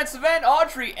defensive end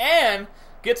Audrey Ann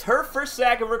gets her first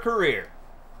sack of her career.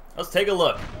 Let's take a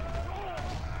look.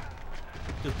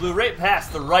 Just blew right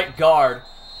past the right guard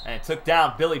and took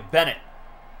down Billy Bennett.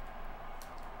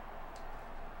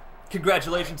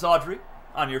 Congratulations, Audrey,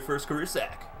 on your first career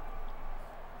sack.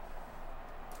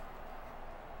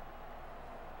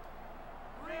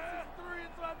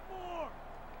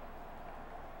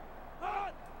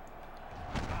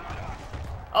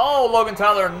 Oh, Logan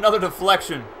Tyler, another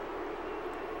deflection.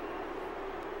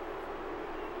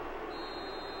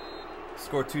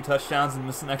 Scored 2 touchdowns and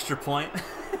missed an extra point.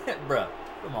 Bruh,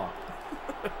 come on.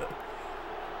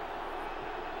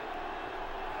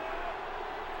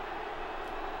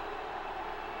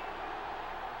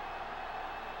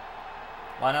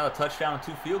 Why not a touchdown and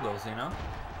 2 field goals, you know?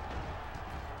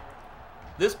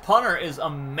 This punter is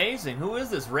amazing. Who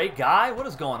is this, Ray Guy? What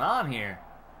is going on here?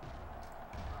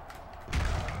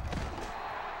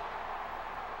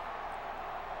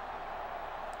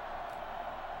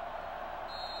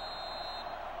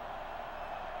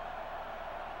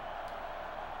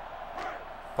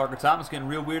 Parker Thomas getting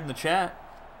real weird in the chat.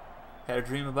 Had a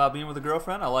dream about being with a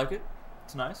girlfriend. I like it.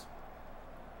 It's nice.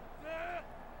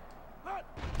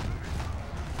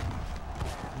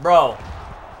 Bro.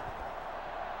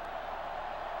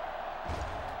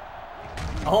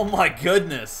 Oh my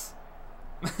goodness.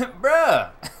 Bruh.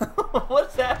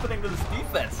 What's happening to this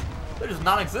defense? They're just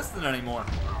non-existent anymore.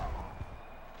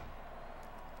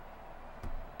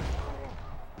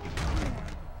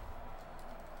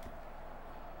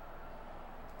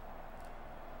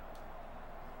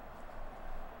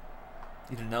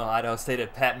 You didn't know Idaho State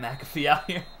had Pat McAfee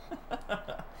out here?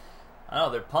 I know,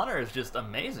 their punter is just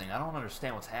amazing. I don't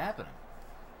understand what's happening.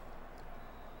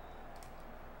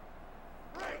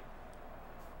 Of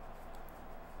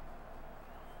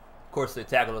course, they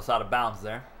tackled us out of bounds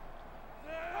there.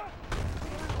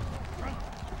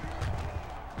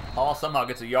 Hall somehow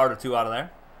gets a yard or 2 out of there.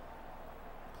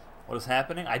 What is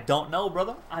happening? I don't know,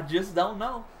 brother. I just don't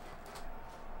know.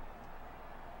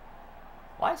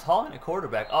 Why is Hall in a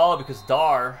quarterback? Oh, because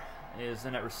Dar is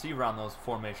in at receiver on those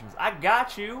formations. I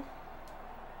got you.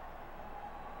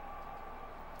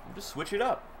 You just switch it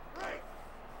up.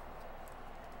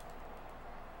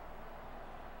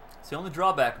 It's the only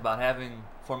drawback about having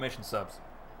formation subs.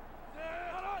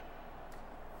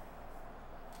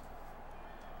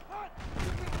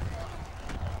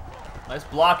 Nice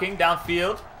blocking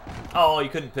downfield. Oh, you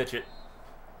couldn't pitch it.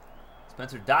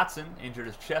 Spencer Dotson injured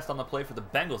his chest on the play for the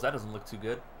Bengals. That doesn't look too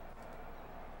good.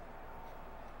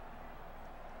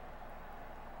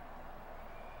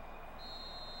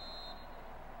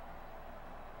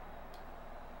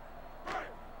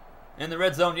 In the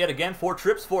red zone yet again. 4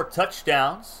 trips, 4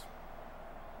 touchdowns.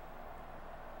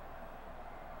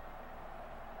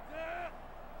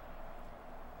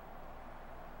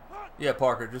 Yeah,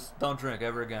 Parker, just don't drink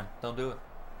ever again. Don't do it.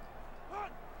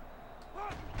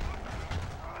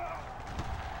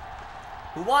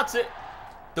 Who wants it?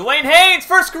 Dwayne Haynes,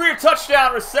 first career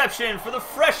touchdown reception for the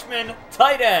freshman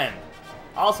tight end.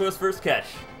 Also his first catch.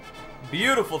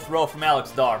 Beautiful throw from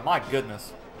Alex Dar. My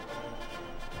goodness.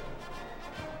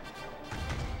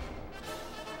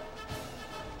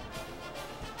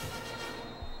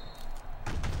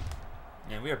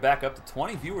 And we are back up to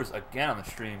 20 viewers again on the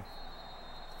stream.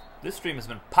 This stream has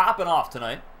been popping off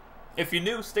tonight. If you're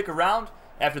new, stick around.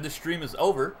 After this stream is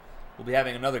over, we'll be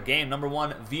having another game. Number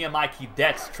 1, VMI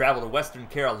Cadets travel to Western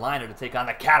Carolina to take on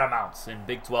the Catamounts in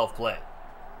Big 12 play.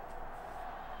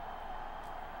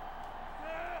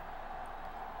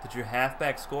 Did your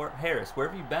halfback score? Harris, where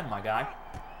have you been, my guy?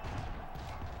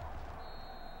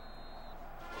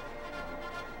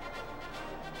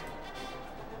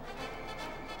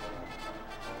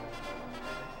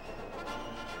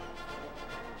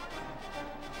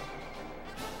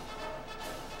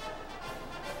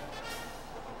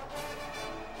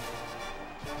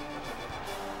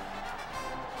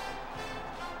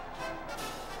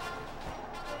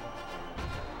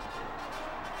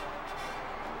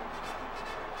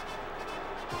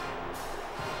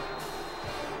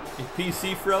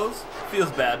 PC froze. Feels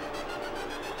bad.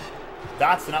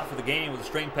 Dotson out for the game with a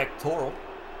strained pectoral.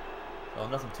 Well,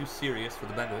 nothing too serious for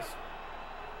the Bengals.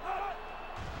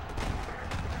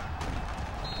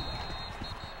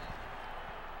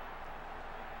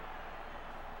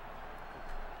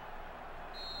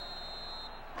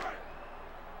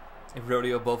 A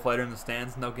rodeo bullfighter in the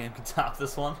stands. No game can top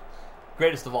this one.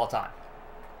 Greatest of all time.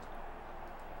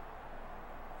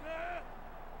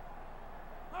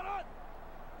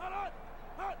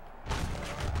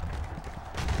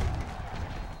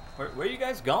 Where are you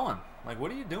guys going? Like,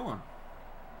 what are you doing?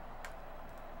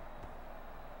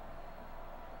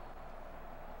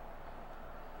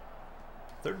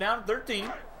 Third down, 13.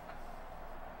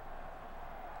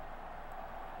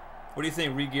 What do you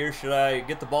think, Regear? Should I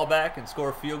get the ball back and score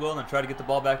a field goal and then try to get the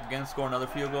ball back again, score another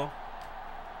field goal?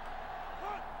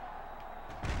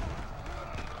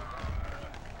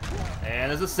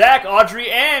 And there's a sack.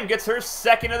 Audrey Ann gets her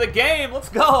second of the game. Let's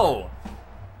go.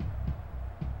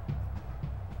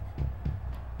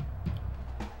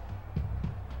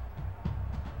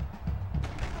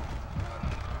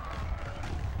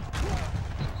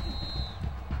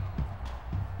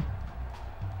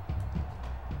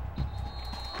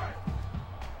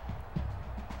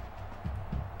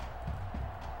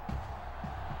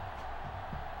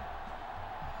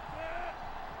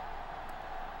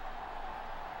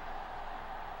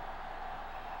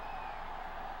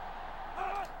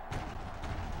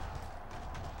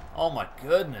 Oh my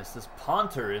goodness, this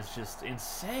punter is just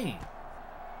insane.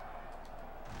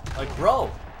 Like,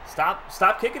 bro,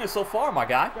 stop kicking it so far, my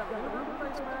guy.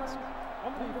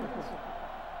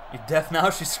 You deaf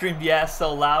now? She screamed yes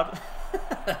so loud.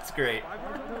 That's great.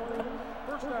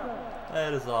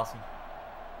 That is awesome.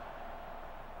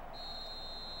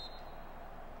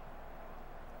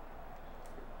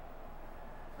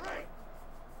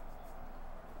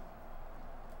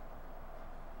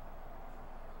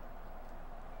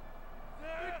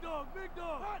 Big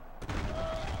dog.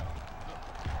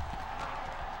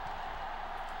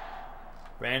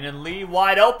 Brandon Lee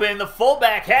wide open. The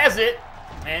fullback has it.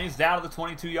 And he's down to the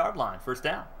 22-yard line. First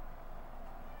down.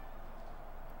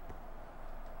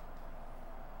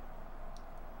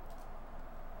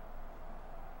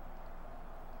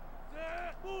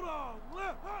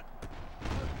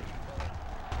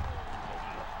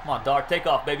 Come on, Dart. Take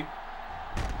off, baby.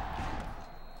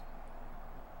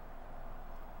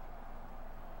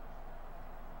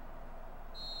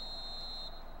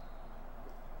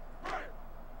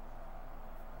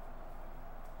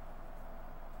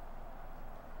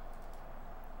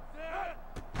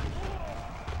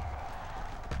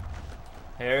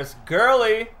 Here's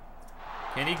Gurley.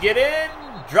 Can he get in?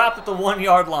 Dropped at the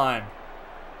 1-yard line.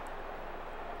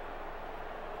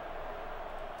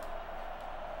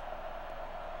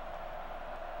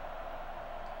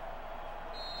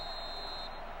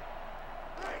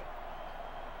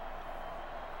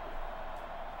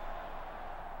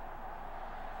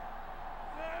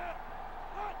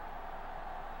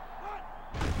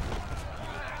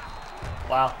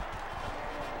 Wow.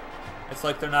 It's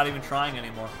like they're not even trying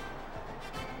anymore.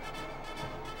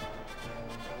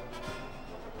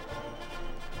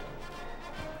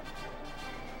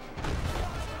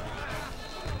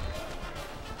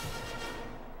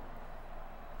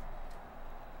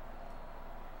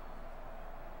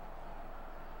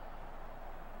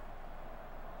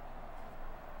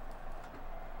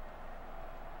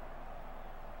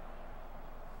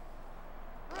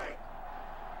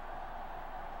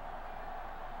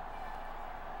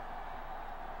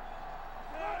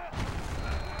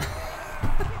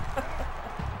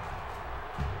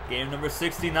 Game number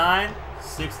 69,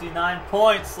 69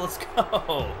 points. Let's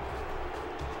go.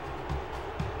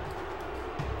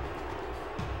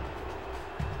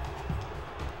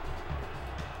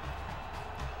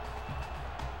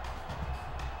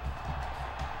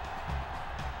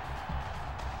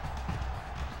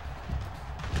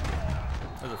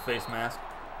 There's a face mask.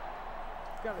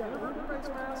 Got a face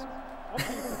mask.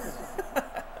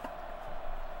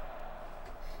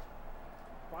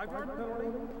 5-yard penalty.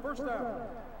 First down.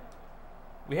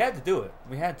 We had to do it.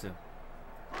 We had to.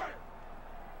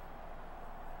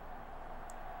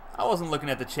 I wasn't looking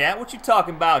at the chat. What you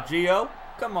talking about, Gio?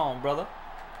 Come on, brother.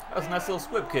 That was a nice little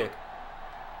squib kick.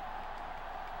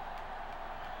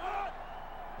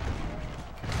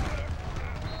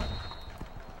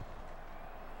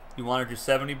 You wanted your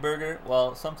 70 burger?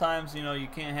 Well, sometimes, you know, you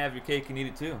can't have your cake and eat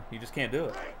it too. You just can't do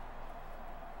it.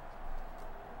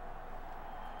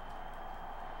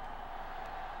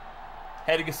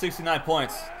 Had to get 69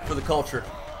 points for the culture.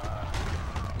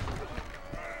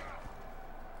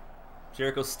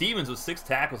 Jericho Stevens with 6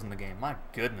 tackles in the game. My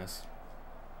goodness.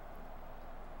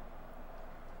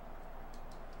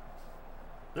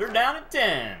 They're down at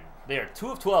 10. They are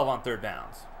 2 of 12 on third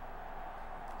downs.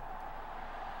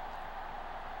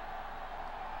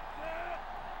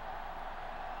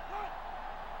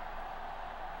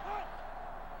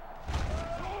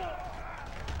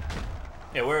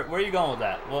 Yeah, where are you going with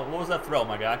that? What was that throw,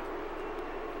 my guy?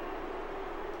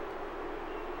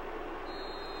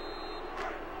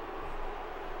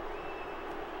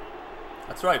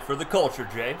 That's right, for the culture,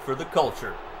 Jay. For the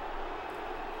culture.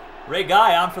 Ray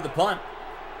Guy on for the punt.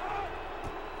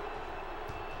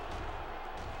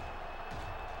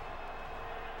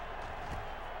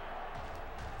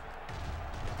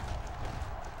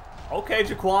 Okay,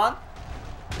 Jaquan.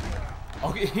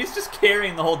 Okay, he's just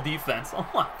carrying the whole defense. Oh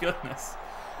my goodness.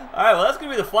 All right, well, that's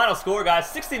going to be the final score, guys.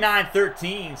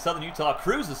 69-13. Southern Utah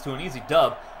cruises to an easy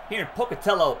dub here in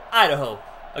Pocatello, Idaho,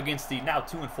 against the now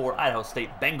 2-4 Idaho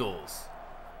State Bengals.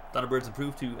 Thunderbirds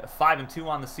improved to 5-2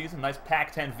 on the season. Nice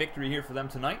Pac-10 victory here for them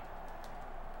tonight.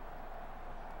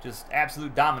 Just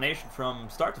absolute domination from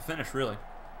start to finish, really.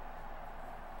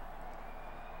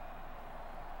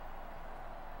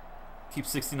 Keep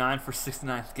 69 for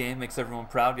 69th game. Makes everyone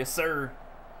proud. Yes, sir.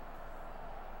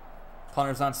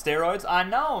 Punter's on steroids. I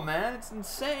know, man. It's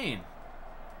insane.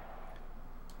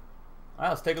 All right,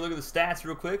 let's take a look at the stats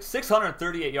real quick.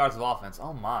 638 yards of offense.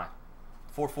 Oh, my.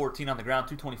 414 on the ground.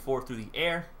 224 through the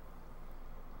air.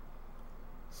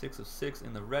 6 of 6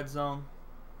 in the red zone.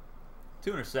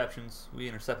 2 interceptions. We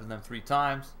intercepted them 3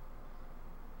 times.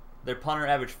 Their punter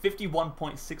averaged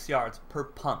 51.6 yards per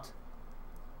punt.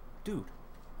 Dude,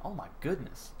 oh my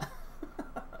goodness.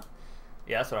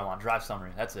 Yeah, that's what I want. Drive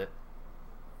summary. That's it.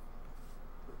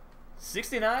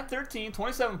 69-13,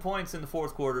 27 points in the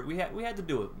fourth quarter. We had to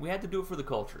do it. We had to do it for the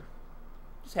culture.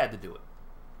 Just had to do it.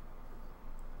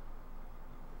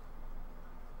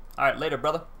 All right, later,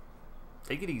 brother.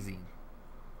 Take it easy.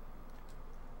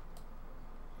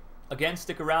 Again,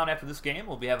 stick around after this game.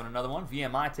 We'll be having another one.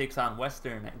 VMI takes on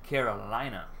Western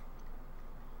Carolina.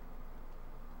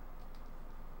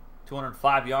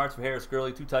 205 yards for Harris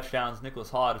Gurley, 2 touchdowns. Nicholas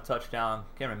Hall had a touchdown.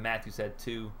 Cameron Matthews had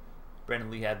 2. Brandon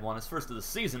Lee had 1. His first of the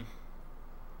season.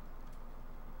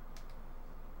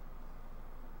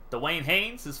 Dwayne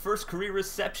Haynes, his first career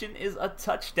reception is a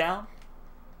touchdown.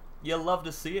 You love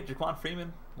to see it. Jaquan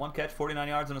Freeman, 1 catch, 49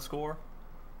 yards and a score.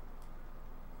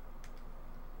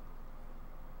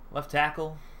 Left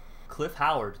tackle, Cliff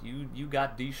Howard. You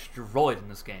got destroyed in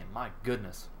this game. My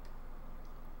goodness.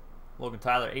 Logan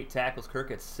Tyler, 8 tackles. Kirk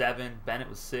at 7. Bennett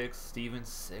was 6. Stevens,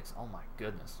 6. Oh my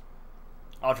goodness.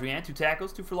 Audrian, 2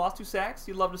 tackles, 2 for loss, 2 sacks.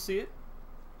 You'd love to see it.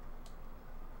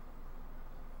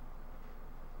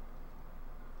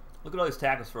 Look at all these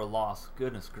tackles for a loss.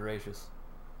 Goodness gracious.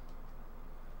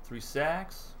 3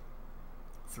 sacks.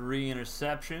 3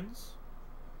 interceptions.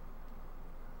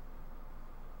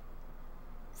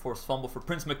 Forced fumble for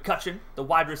Prince McCutcheon, the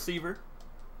wide receiver.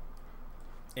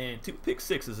 And 2 pick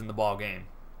sixes in the ball game.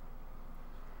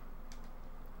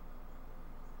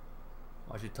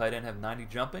 Why should your tight end have 90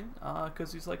 jumping?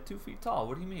 Because he's like 2 feet tall.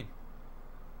 What do you mean?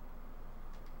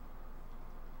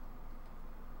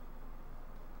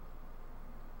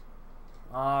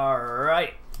 All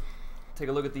right. Take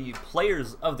a look at the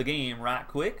players of the game right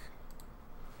quick.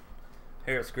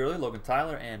 Harris Gurley, Logan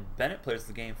Tyler, and Bennett, players of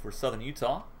the game for Southern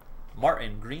Utah.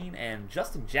 Martin Green and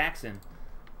Justin Jackson,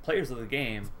 players of the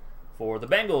game for the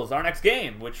Bengals. Our next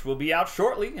game, which will be out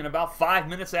shortly in about 5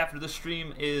 minutes after the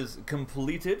stream is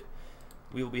completed.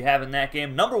 We will be having that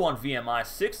game. Number 1 VMI,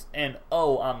 6-0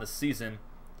 on the season.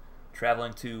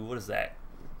 Traveling to, what is that?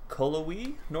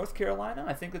 Cullowhee, North Carolina?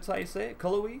 I think that's how you say it.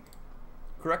 Cullowhee?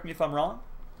 Correct me if I'm wrong.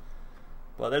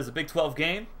 But there's a Big 12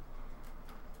 game.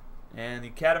 And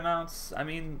the Catamounts, I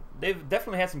mean, they've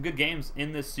definitely had some good games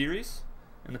in this series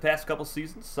in the past couple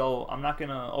seasons, so I'm not going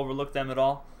to overlook them at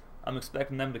all. I'm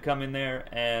expecting them to come in there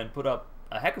and put up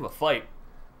a heck of a fight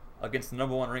against the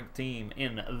number 1 ranked team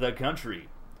in the country.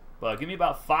 But give me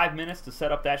about 5 minutes to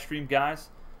set up that stream, guys,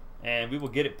 and we will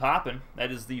get it popping.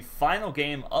 That is the final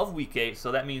game of Week 8,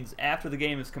 so that means after the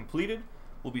game is completed,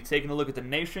 we'll be taking a look at the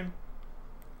nation.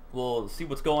 We'll see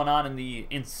what's going on in the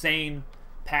insane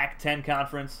Pac-10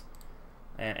 conference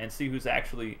and see who's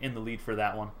actually in the lead for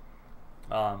that one.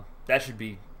 That should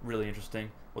be really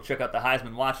interesting. We'll check out the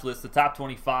Heisman watch list, the top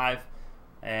 25,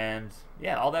 and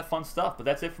yeah, all that fun stuff. But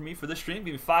that's it for me for this stream.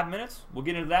 Give me 5 minutes. We'll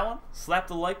get into that one. Slap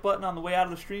the like button on the way out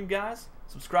of the stream, guys.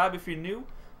 Subscribe if you're new,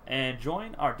 and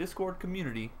join our Discord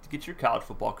community to get your college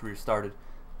football career started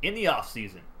in the off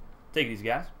season. Take it easy,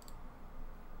 guys.